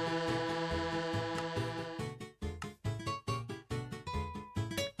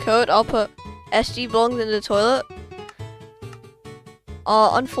 Code, I'll put SG belongs in the toilet.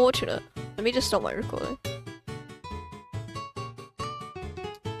 Unfortunate. Let me just stop my recording.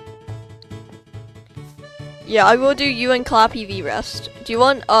 Yeah, I will do you and Clappy v Rest. Do you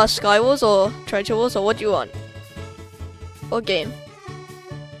want Skywars or Treasure Wars, or what do you want? What game?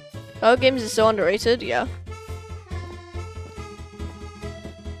 Oh, games is so underrated, yeah.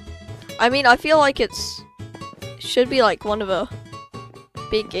 I mean, I feel like it should be like one of the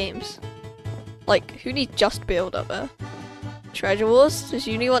big games. Like, who needs Just Build up there? Treasure Wars? Does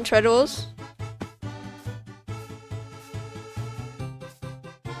Uni want Treasure Wars?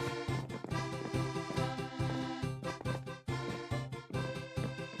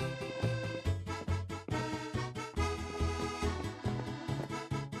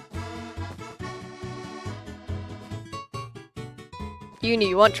 Uni,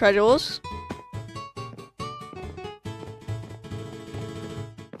 you want Treasure Wars?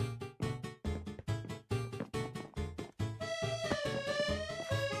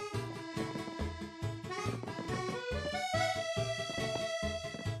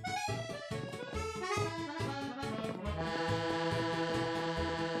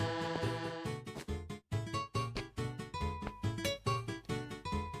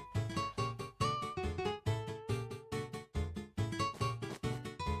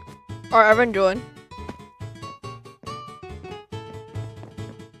 Alright, everyone join.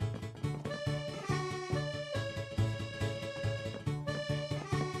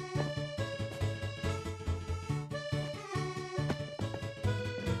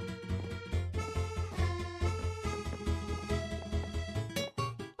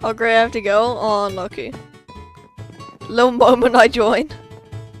 Oh great, I have to go? Oh, unlucky. Little moment I join.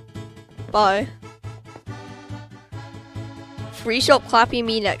 Bye. Free shop Clappy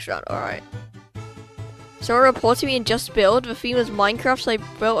me next round, alright. Someone reported me in Just Build. The theme was Minecraft, so I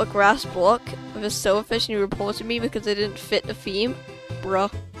built a grass block with a silverfish and he reported me because it didn't fit the theme.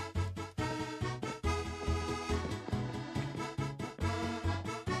 Bruh.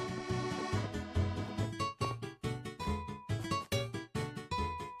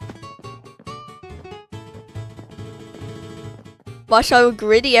 Watch, I will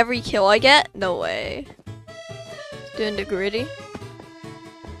gritty every kill I get? No way. Doing the gritty.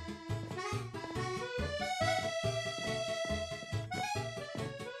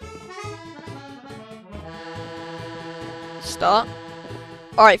 Start.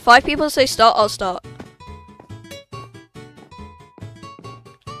 Alright, 5 people say start, I'll start.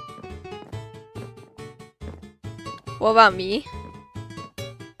 What about me?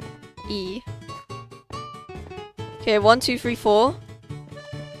 E. Okay, 1, 2, 3, 4.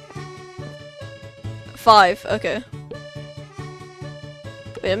 5, okay.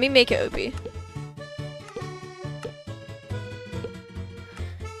 Wait, let me make it OP.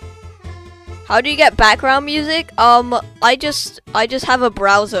 How do you get background music? I just have a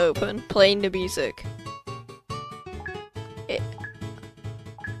browser open, playing the music.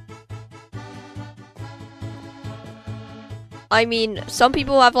 I mean, some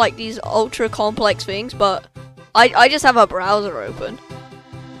people have like these ultra complex things, but I just have a browser open.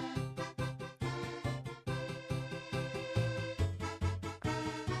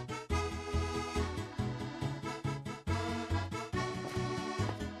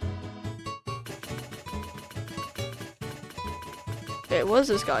 Okay, what is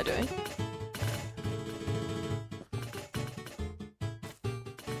this guy doing?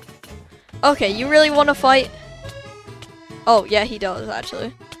 Okay, you really want to fight? Oh, yeah, he does,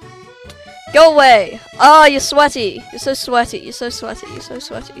 actually. Go away! Ah, you're sweaty! You're so sweaty, you're so sweaty, you're so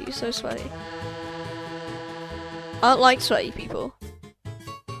sweaty, you're so sweaty. I don't like sweaty people.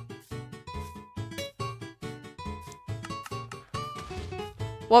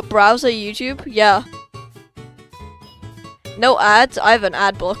 What, browser YouTube? Yeah. No ads? I have an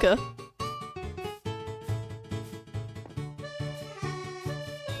ad blocker.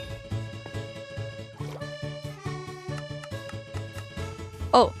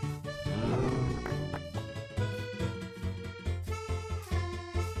 Oh.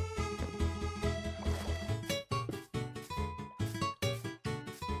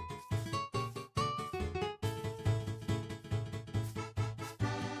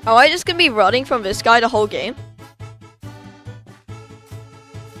 Am I just gonna be running from this guy the whole game?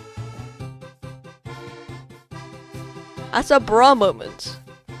 That's a bra moment.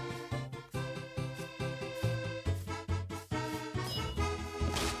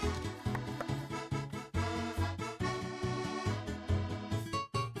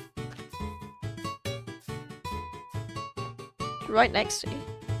 Right next to you.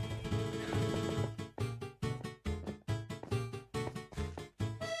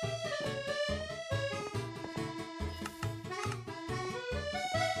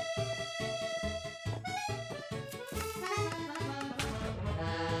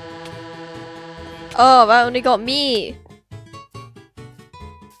 Oh, that only got me.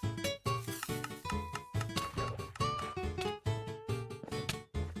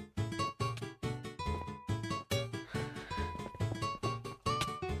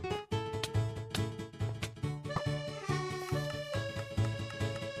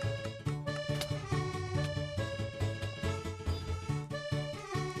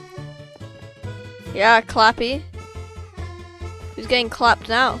 Yeah, Clappy. Who's getting clapped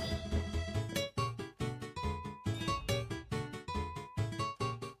now?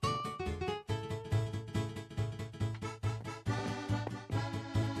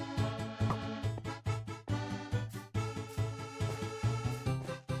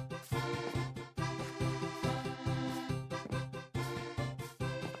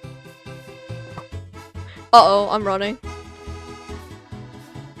 Uh-oh, I'm running.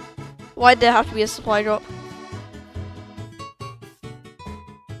 Why'd there have to be a supply drop?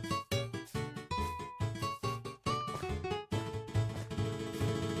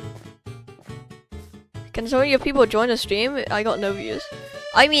 Can some of your people join the stream? I got no views.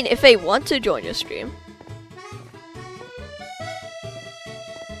 I mean, if they want to join your stream.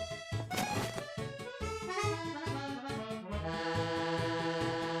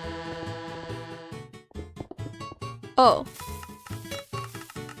 Oh.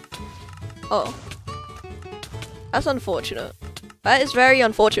 Oh. That's unfortunate. That is very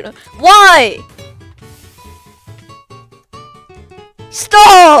unfortunate. Why?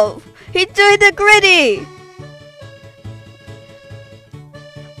 Stop! He's doing the gritty!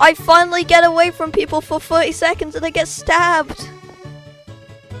 I finally get away from people for 30 seconds and I get stabbed!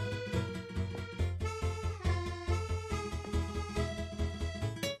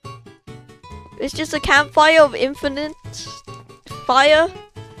 It's just a campfire of infinite fire.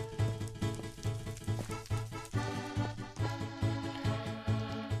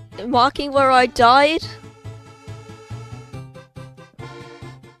 Marking where I died.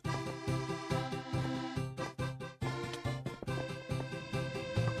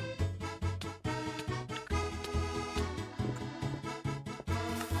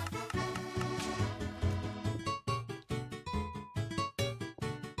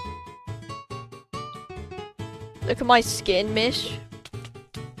 Look at my skin, Mish.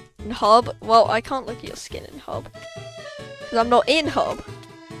 In Hub. Well, I can't look at your skin in Hub. Because I'm not in Hub.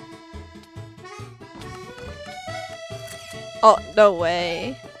 Oh, no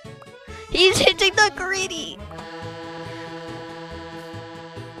way. He's hitting the greedy.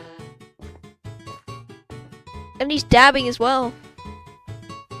 And he's dabbing as well.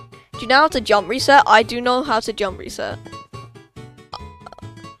 Do you know how to jump reset? I do know how to jump reset.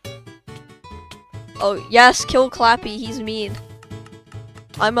 Oh, yes, kill Clappy. He's mean.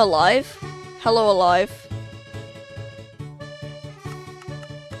 I'm alive. Hello, alive.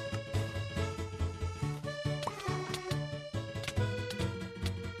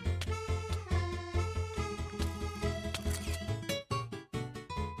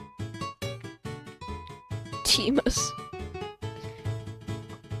 Teamers.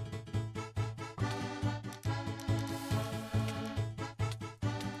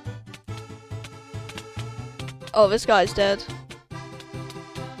 Oh, this guy's dead.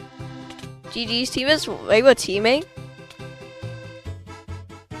 GG's teamers, they were teaming.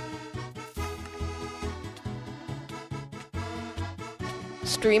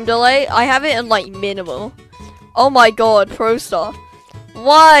 Stream delay? I have it in like minimal. Oh my god, Pro Star.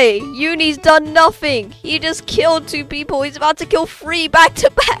 Why? Uni's done nothing. He just killed 2 people. He's about to kill 3 back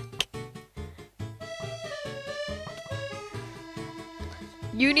to back.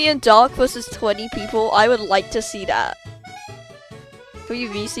 Uni and Dark versus 20 people. I would like to see that. Can you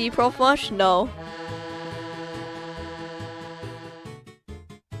VC Prof Mush? No.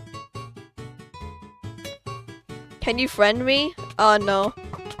 Can you friend me? No.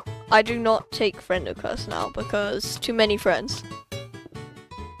 I do not take friend requests now because too many friends.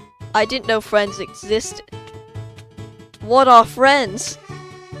 I didn't know friends existed. What are friends?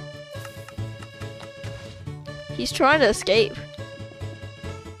 He's trying to escape.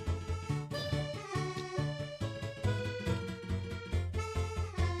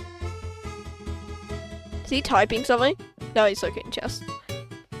 Is he typing something? No, he's looking at chest.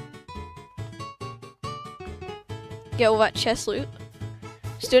 Get all that chest loot.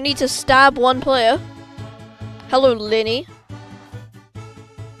 Still need to stab 1 player. Hello, Linny.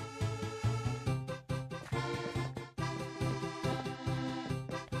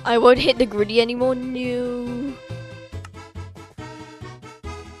 I won't hit the gritty anymore. No.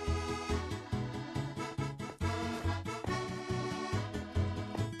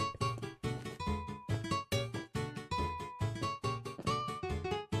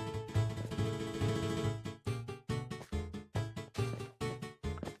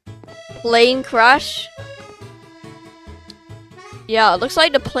 Plane crash? Yeah, it looks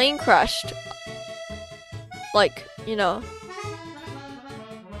like the plane crashed. Like, you know.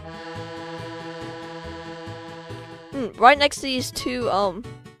 Right next to these 2,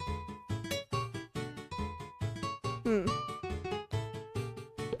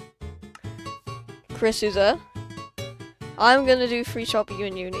 Chris is there. I'm gonna do free shop you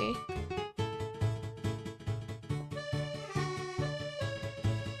in uni.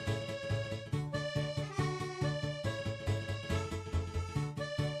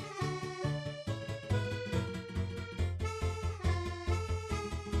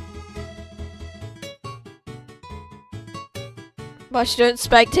 But you don't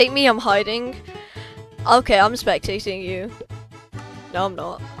spectate me, I'm hiding. Okay, I'm spectating you. No, I'm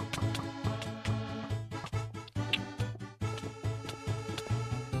not.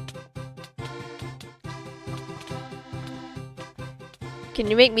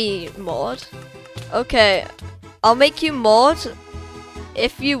 Can you make me mod? Okay, I'll make you mod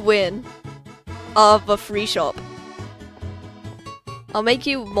if you win of a free shop. I'll make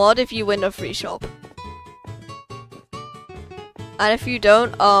you mod if you win a free shop. And if you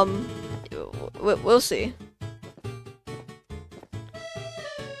don't, we'll see.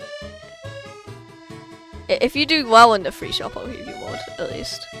 If you do well in the free shop, I'll give you mod, at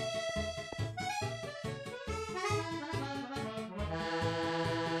least.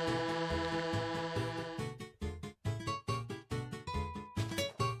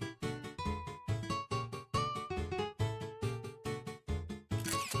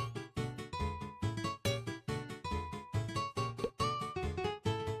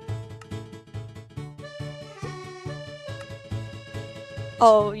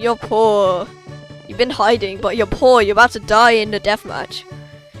 Oh, you're poor. You've been hiding, but you're poor. You're about to die in the deathmatch.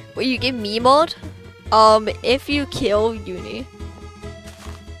 Will you give me mod? If you kill Uni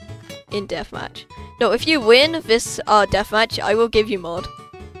in deathmatch. No, if you win this deathmatch, I will give you mod.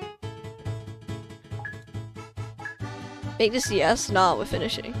 Make this yes. Nah, we're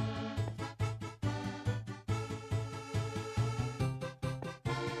finishing.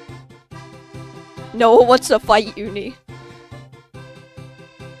 No one wants to fight Uni.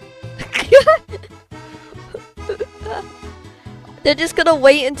 They're just gonna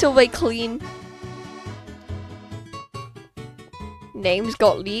wait until they clean. Names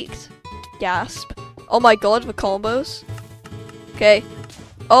got leaked. Gasp. Oh my god, the combos. Okay.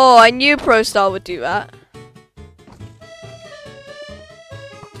 Oh, I knew Pro Star would do that.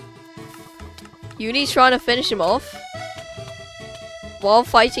 Uni's trying to finish him off while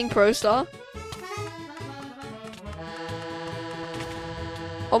fighting Pro Star.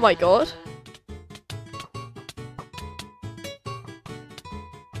 Oh my god.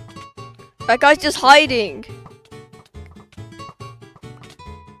 That guy's just hiding.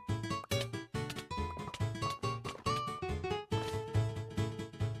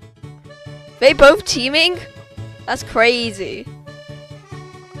 They both teaming? That's crazy.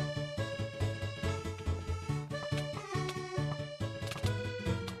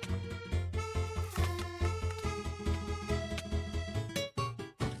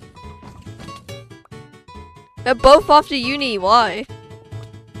 They're both after Uni, why?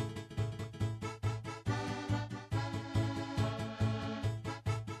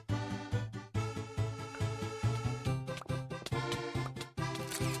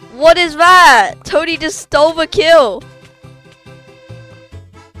 What is that? Tony just stole the kill.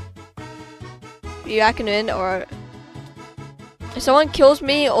 Are you hacking in or... If someone kills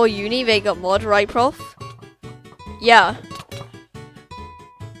me or Uni, they got mod, right, Prof? Yeah.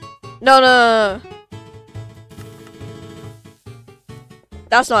 No.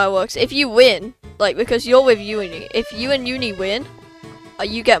 That's not how it works. If you win, like, because you're with Uni, if you and Uni win,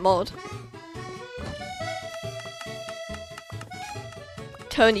 you get mod.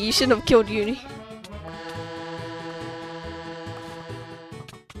 Tony, you shouldn't have killed Uni.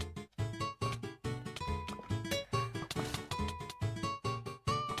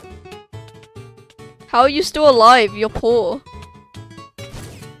 How are you still alive? You're poor.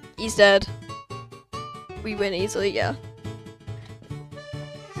 He's dead. We win easily, yeah.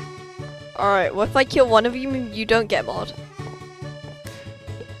 Alright, what if I kill one of you and you don't get mod?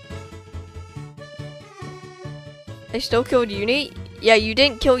 I still killed Uni? Yeah, you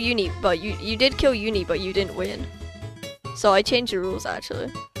didn't kill Uni, but you did kill Uni, but you didn't win. So I changed the rules,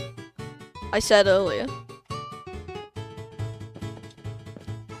 actually. I said earlier.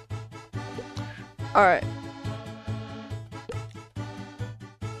 Alright.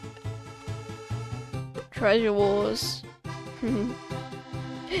 Treasure Wars.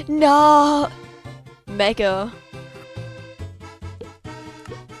 No! Mega.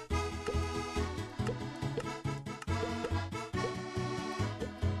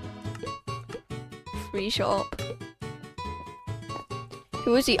 Free shop.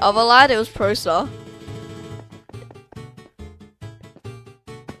 Who was the other lad? It was Pro Star.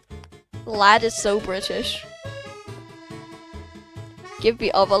 Lad is so British. Give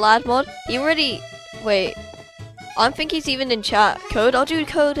the other lad mod. He already... Wait. I don't think he's even in chat. Code? I'll do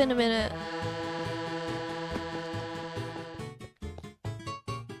code in a minute.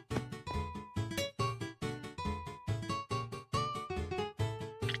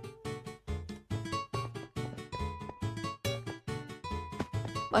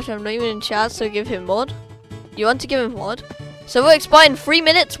 Actually, I'm not even in chat, so give him mod. You want to give him mod? So we'll expire in 3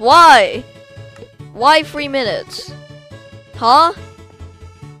 minutes? Why? Why 3 minutes? Huh?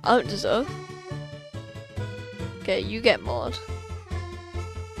 I don't deserve. Okay, you get mod.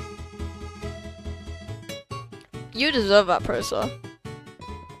 You deserve that, Pro Star.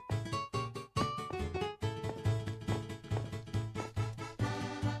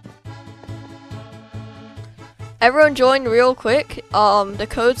 Everyone join real quick. The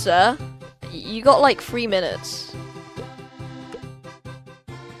code's there. You got like 3 minutes.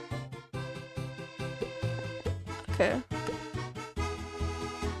 Okay.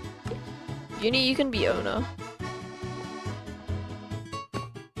 Uni, you can be owner.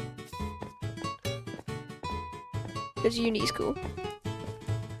 Because Uni's cool.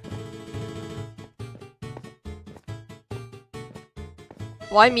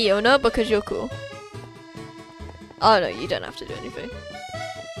 Why me owner? Because you're cool. Oh no, you don't have to do anything.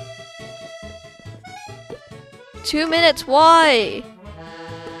 2 minutes, why?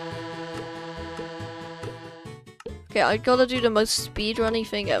 Okay, I gotta do the most speedrunning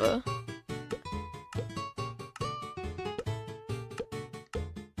thing ever.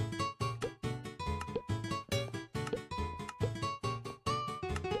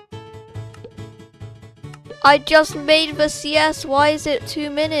 I just made the CS, why is it 2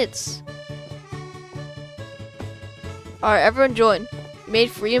 minutes? Alright, everyone join.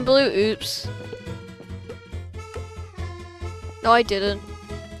 Made free and blue, oops. No, I didn't.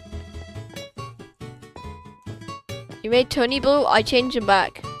 You made Tony blue, I changed him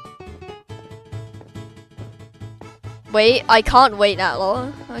back. Wait, I can't wait that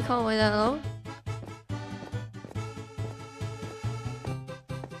long. I can't wait that long.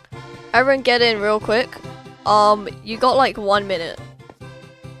 Everyone get in real quick. You got like 1 minute.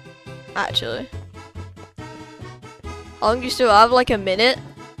 Actually. How long do you still have? Like a minute?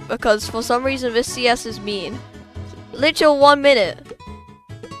 Because for some reason this CS is mean. Literal 1 minute.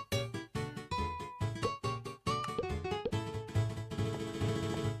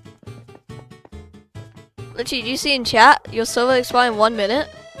 Literally, do you see in chat? Your server expires in 1 minute?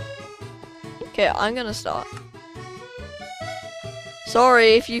 Okay, I'm gonna start.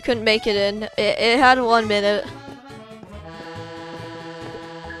 Sorry if you couldn't make it in. It had 1 minute.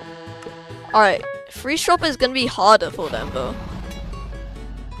 Alright, free shop is gonna be harder for them though.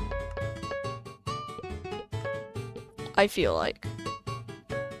 I feel like.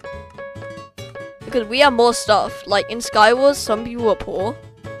 Because we have more stuff. Like in Skywars, some people are poor.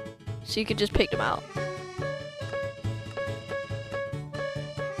 So you could just pick them out.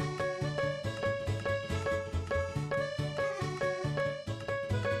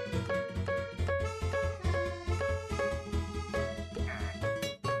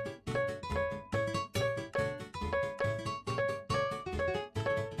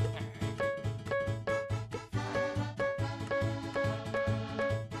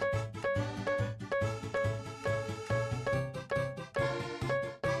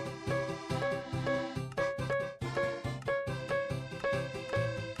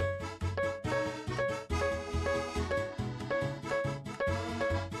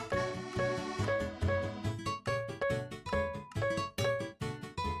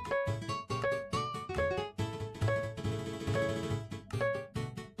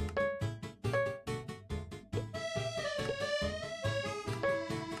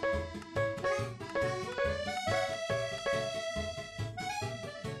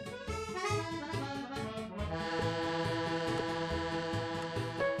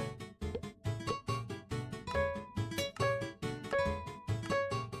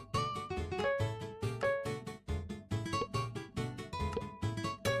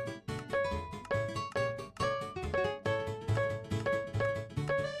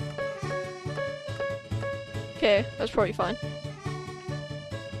 Okay, that's probably fine.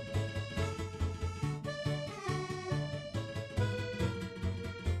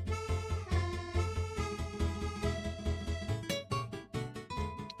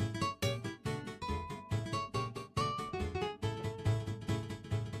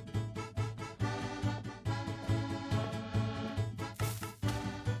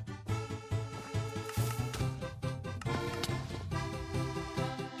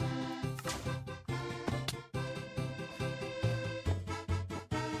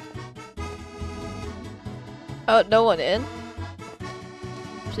 Oh, no one in?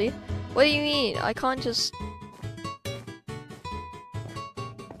 See? What do you mean? I can't just...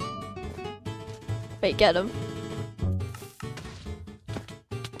 Wait, get him.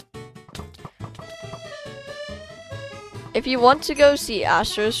 If you want to go see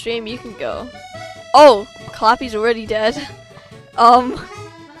Astro's stream, you can go. Oh! Clappy's already dead.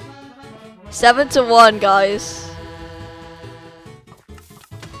 7-1, guys.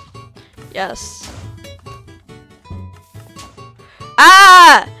 Yes.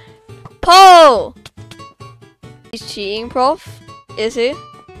 Ah! Paul! He's cheating, prof? Is he?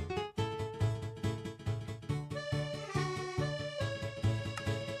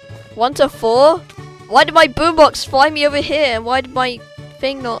 One to 4? Why did my boombox fly me over here? And why did my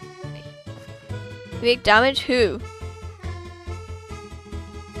thing not make damage? Who?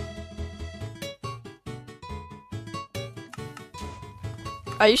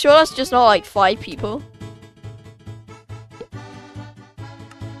 Are you sure that's just not like 5 people?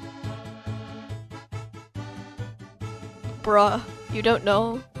 Bruh, you don't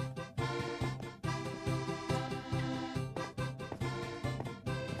know.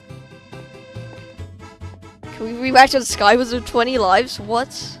 Can we rematch on Skywars with 20 lives?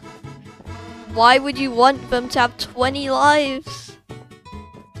 What? Why would you want them to have 20 lives?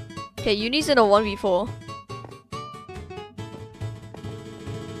 Okay, Uni's in a 1v4.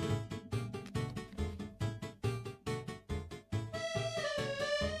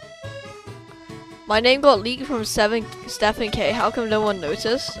 My name got leaked from Stephen K. How come no one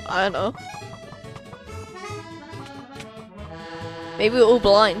noticed? I don't know. Maybe we're all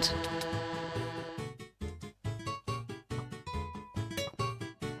blind.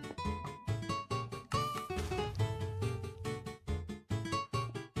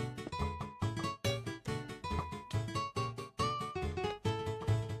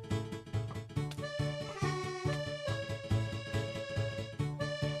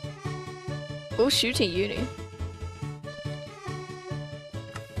 Who's shooting Uni?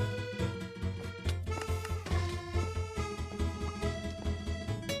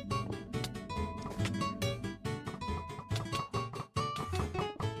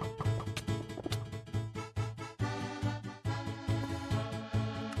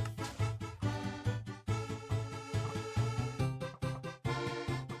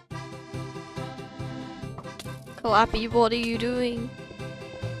 Clappy, what are you doing?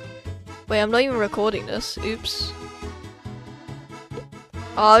 Wait, I'm not even recording this. Oops.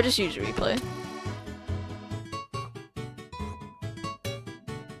 Oh, I'll just use replay.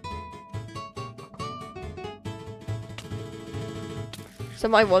 So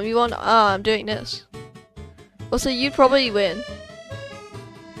my 1v1? Ah, I'm doing this. Well, so you'd probably win.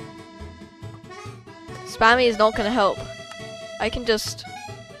 Spammy is not gonna help. I can just...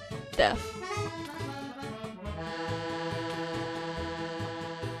 death.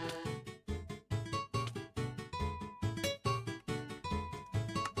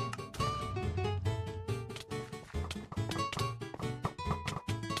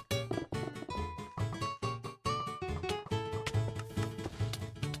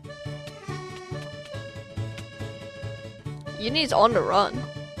 Uni's on the run.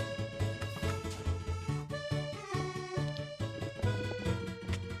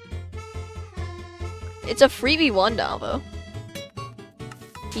 It's a 3v1 now, though.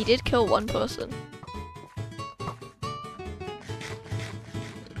 He did kill one person.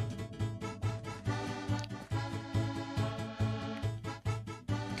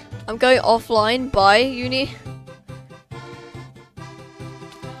 I'm going offline. Bye, Uni.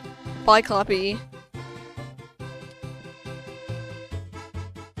 Bye, Clappy.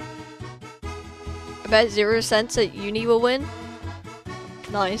 I bet 0 cents that Uni will win.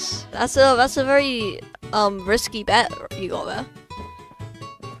 Nice. That's a very risky bet you got there.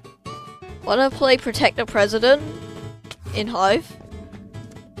 Wanna play Protect the President in Hive?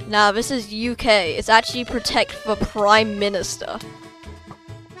 Nah, this is UK. It's actually Protect the Prime Minister.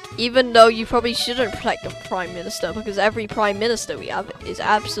 Even though you probably shouldn't protect the Prime Minister, because every Prime Minister we have is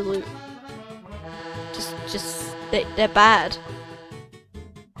absolute. They're bad.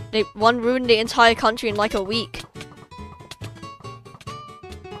 One ruined the entire country in like a week.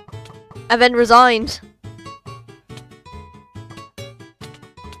 And then resigned.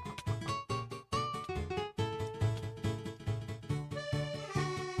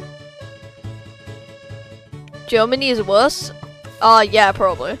 Germany is worse? Yeah,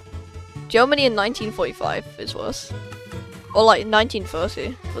 probably. Germany in 1945 is worse. Or like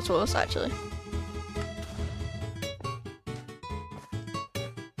 1930 was worse, actually.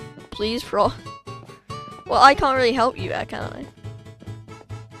 Please, bro. Well, I can't really help you there, can I?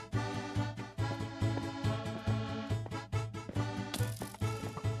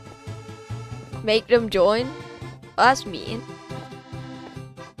 Make them join? Oh, that's mean.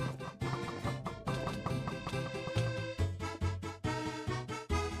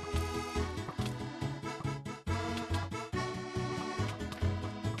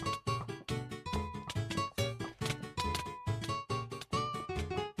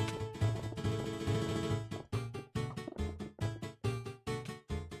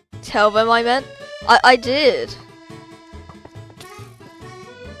 Tell them I meant? I did.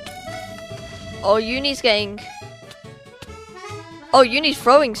 Oh, Uni's getting... Oh, Uni's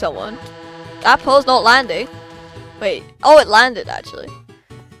throwing someone. That pole's not landing. Wait. Oh, it landed, actually.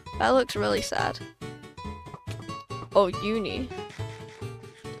 That looks really sad. Oh, Uni.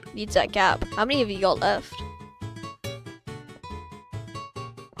 Needs that gap. How many have you got left?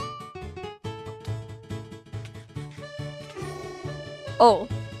 Oh.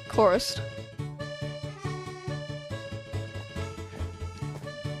 Chorus.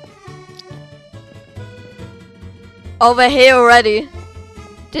 Over here already.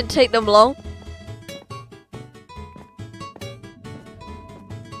 Didn't take them long.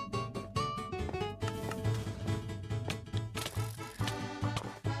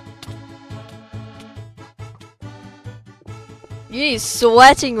 He's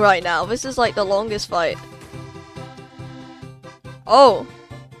sweating right now. This is like the longest fight. Oh.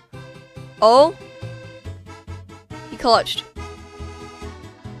 Oh. He clutched.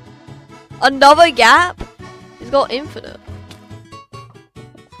 Another gap? He's got infinite.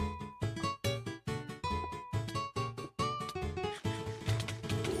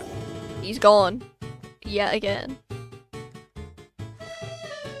 He's gone. Yet again.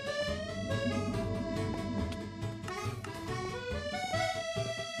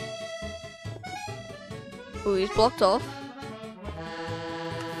 Ooh, he's blocked off.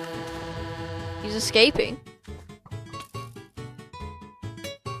 He's escaping.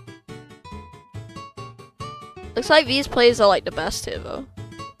 Looks like these players are like the best here though.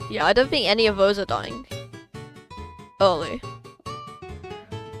 Yeah, I don't think any of those are dying early.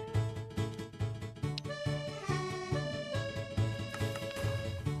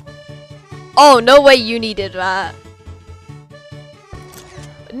 Oh, no way Uni did that.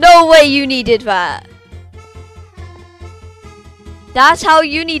 No way Uni did that. That's how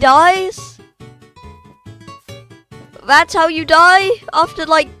Uni dies? That's how you die after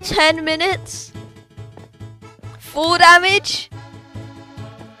like 10 minutes? Full damage?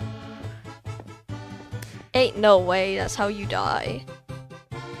 Ain't no way that's how you die.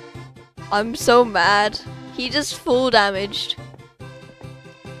 I'm so mad. He just full damaged.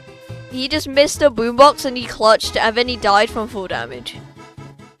 He just missed a boombox and he clutched and then he died from full damage.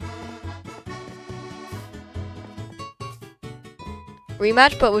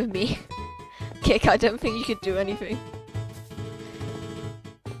 Rematch but with me. Kick, I don't think you could do anything.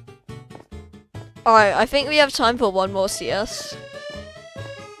 Alright, I think we have time for one more CS.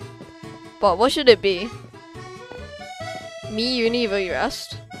 But what should it be? Me, uni, the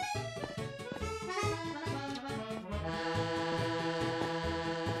rest?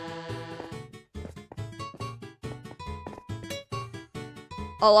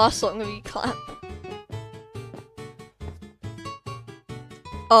 Our last song will be clap.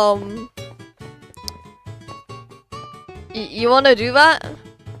 You wanna do that?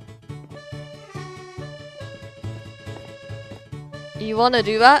 You wanna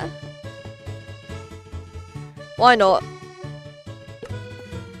do that? Why not?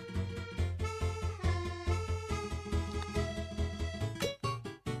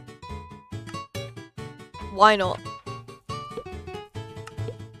 Why not?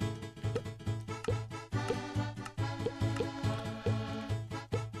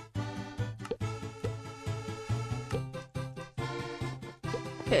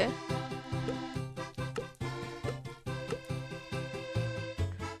 Okay.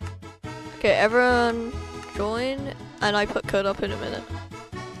 Okay, everyone join, and I put code up in a minute.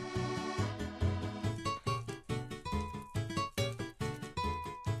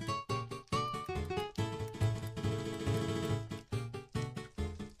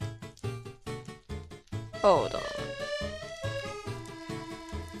 Hold on.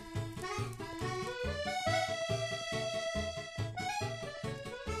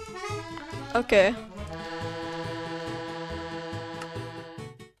 Okay.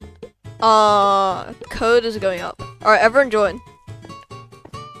 Code is going up. Alright, everyone join.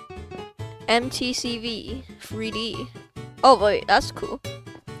 MTCV 3D. Oh wait, that's cool.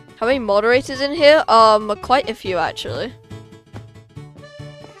 How many moderators in here? Quite a few actually.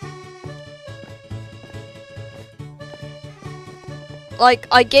 Like,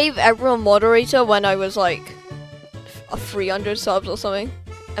 I gave everyone moderator when I was like 300 subs or something.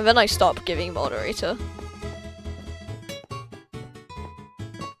 And then I stopped giving moderator.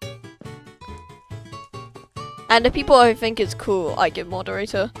 And the people I think is cool, I give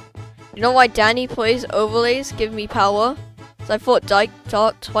moderator. You know why Danny plays overlays give me power? Because I fought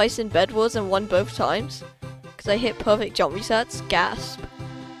Dark twice in Bed Wars and won both times. Because I hit perfect jump resets. Gasp.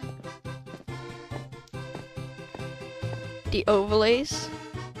 The overlays.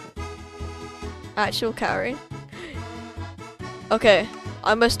 Actual carry. Okay.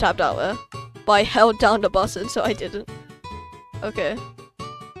 I almost tapped out there. But I held down the button so I didn't. Okay.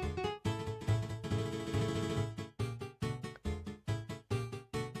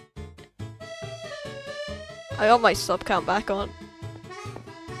 I got my sub count back on.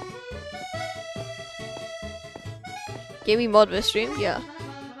 Gave me mod this stream? Yeah.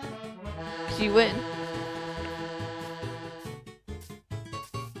 'Cause you win.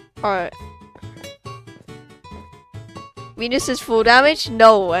 Alright. Venus is full damage?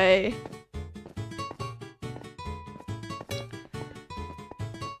 No way.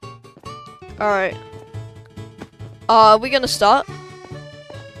 Alright. Are we gonna start?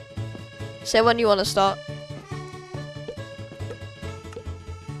 Say when you wanna start.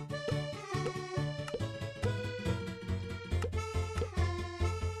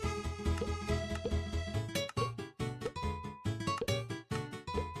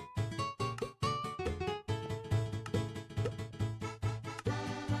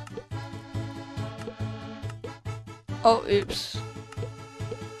 Oh, oops.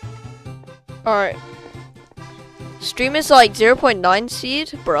 Alright. Stream is like 0.9 seed?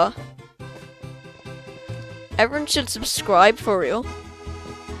 Bruh. Everyone should subscribe for real.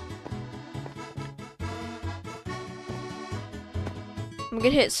 I'm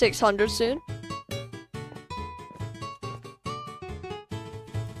gonna hit 600 soon.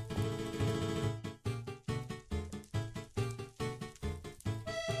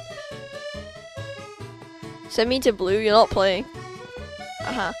 Send me to blue, you're not playing.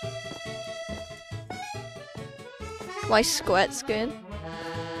 Uh-huh. My sweat skin?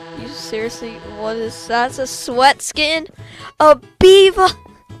 You seriously, what is that? That's a sweat skin? A beaver?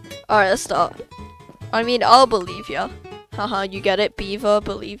 Alright, let's start. I mean, I'll believe ya. Haha, you get it? Beaver,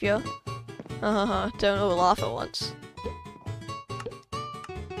 believe ya. Haha, don't all laugh at once.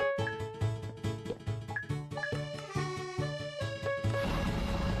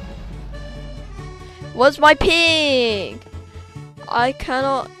 What's my ping? I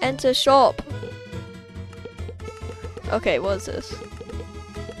cannot enter shop. Okay, what's this?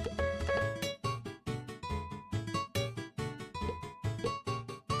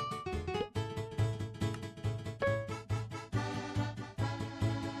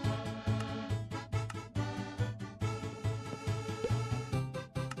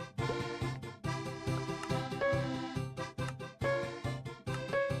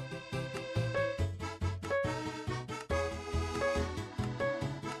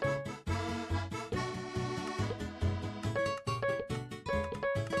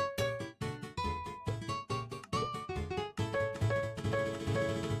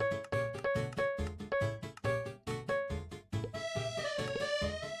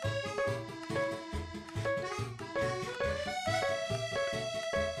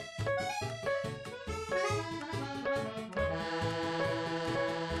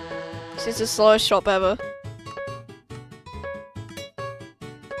 This is the slowest shop ever.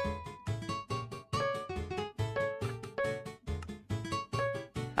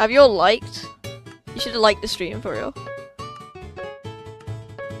 Have you all liked? You should have liked the stream for real. Do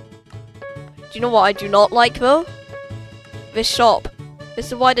you know what I do not like though? This shop. This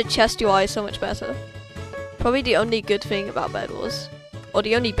is why the chest UI is so much better. Probably the only good thing about Bed Wars. Or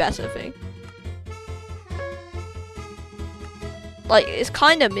the only better thing. Like, it's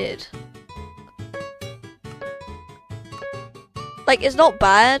kinda mid. Like, it's not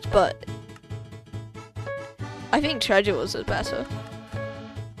bad, but I think Treasure Wars is better.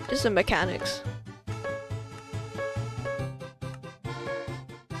 Just the mechanics.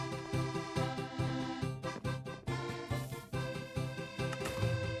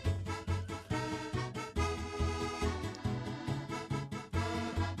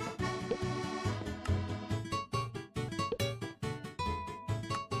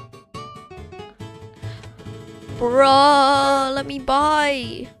 Bruh, let me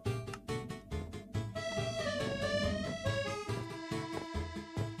buy.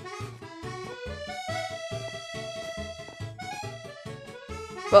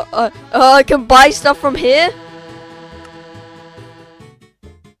 But I can buy stuff from here?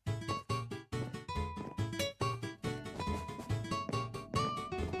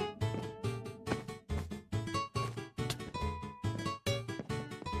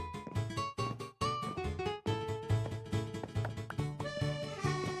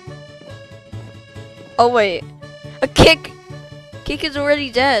 Oh wait, a kick is already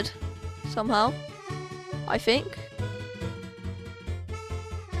dead, somehow, I think.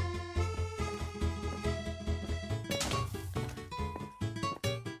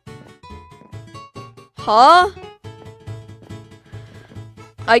 Huh?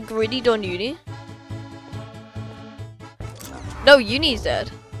 I greedied on Uni? No, Uni's dead.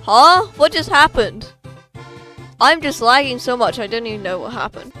 Huh? What just happened? I'm just lagging so much I don't even know what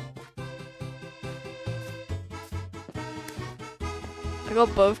happened. I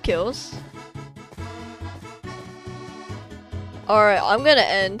got both kills. Alright, I'm gonna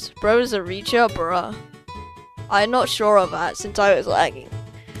end. Bro is a reacher, bruh. I'm not sure of that since I was lagging.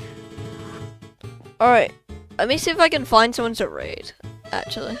 Alright, let me see if I can find someone to raid,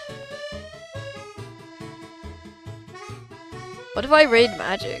 actually. What if I raid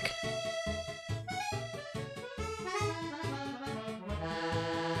Magic?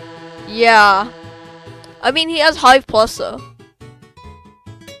 Yeah. I mean, he has Hive Plus though.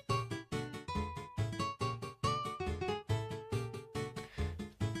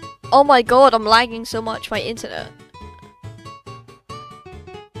 Oh my god, I'm lagging so much, my internet.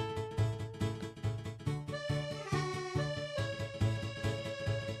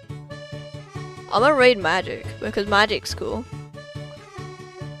 I'm gonna raid Magic, because Magic's cool.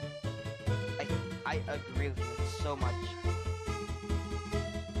 I agree with you so much.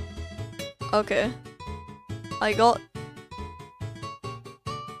 Okay. I got...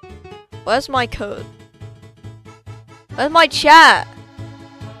 Where's my code? Where's my chat?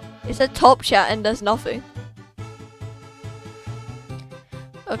 It's a top chat and there's nothing.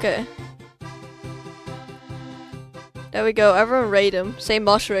 Okay. There we go, everyone raid him. Say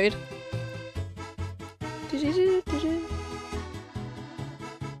mush raid.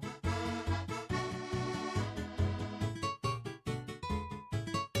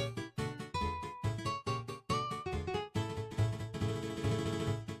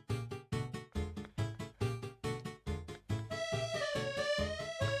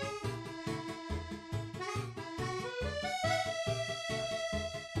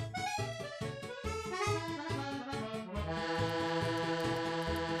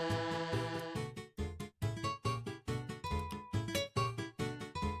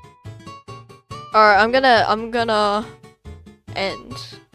 Alright, I'm gonna end.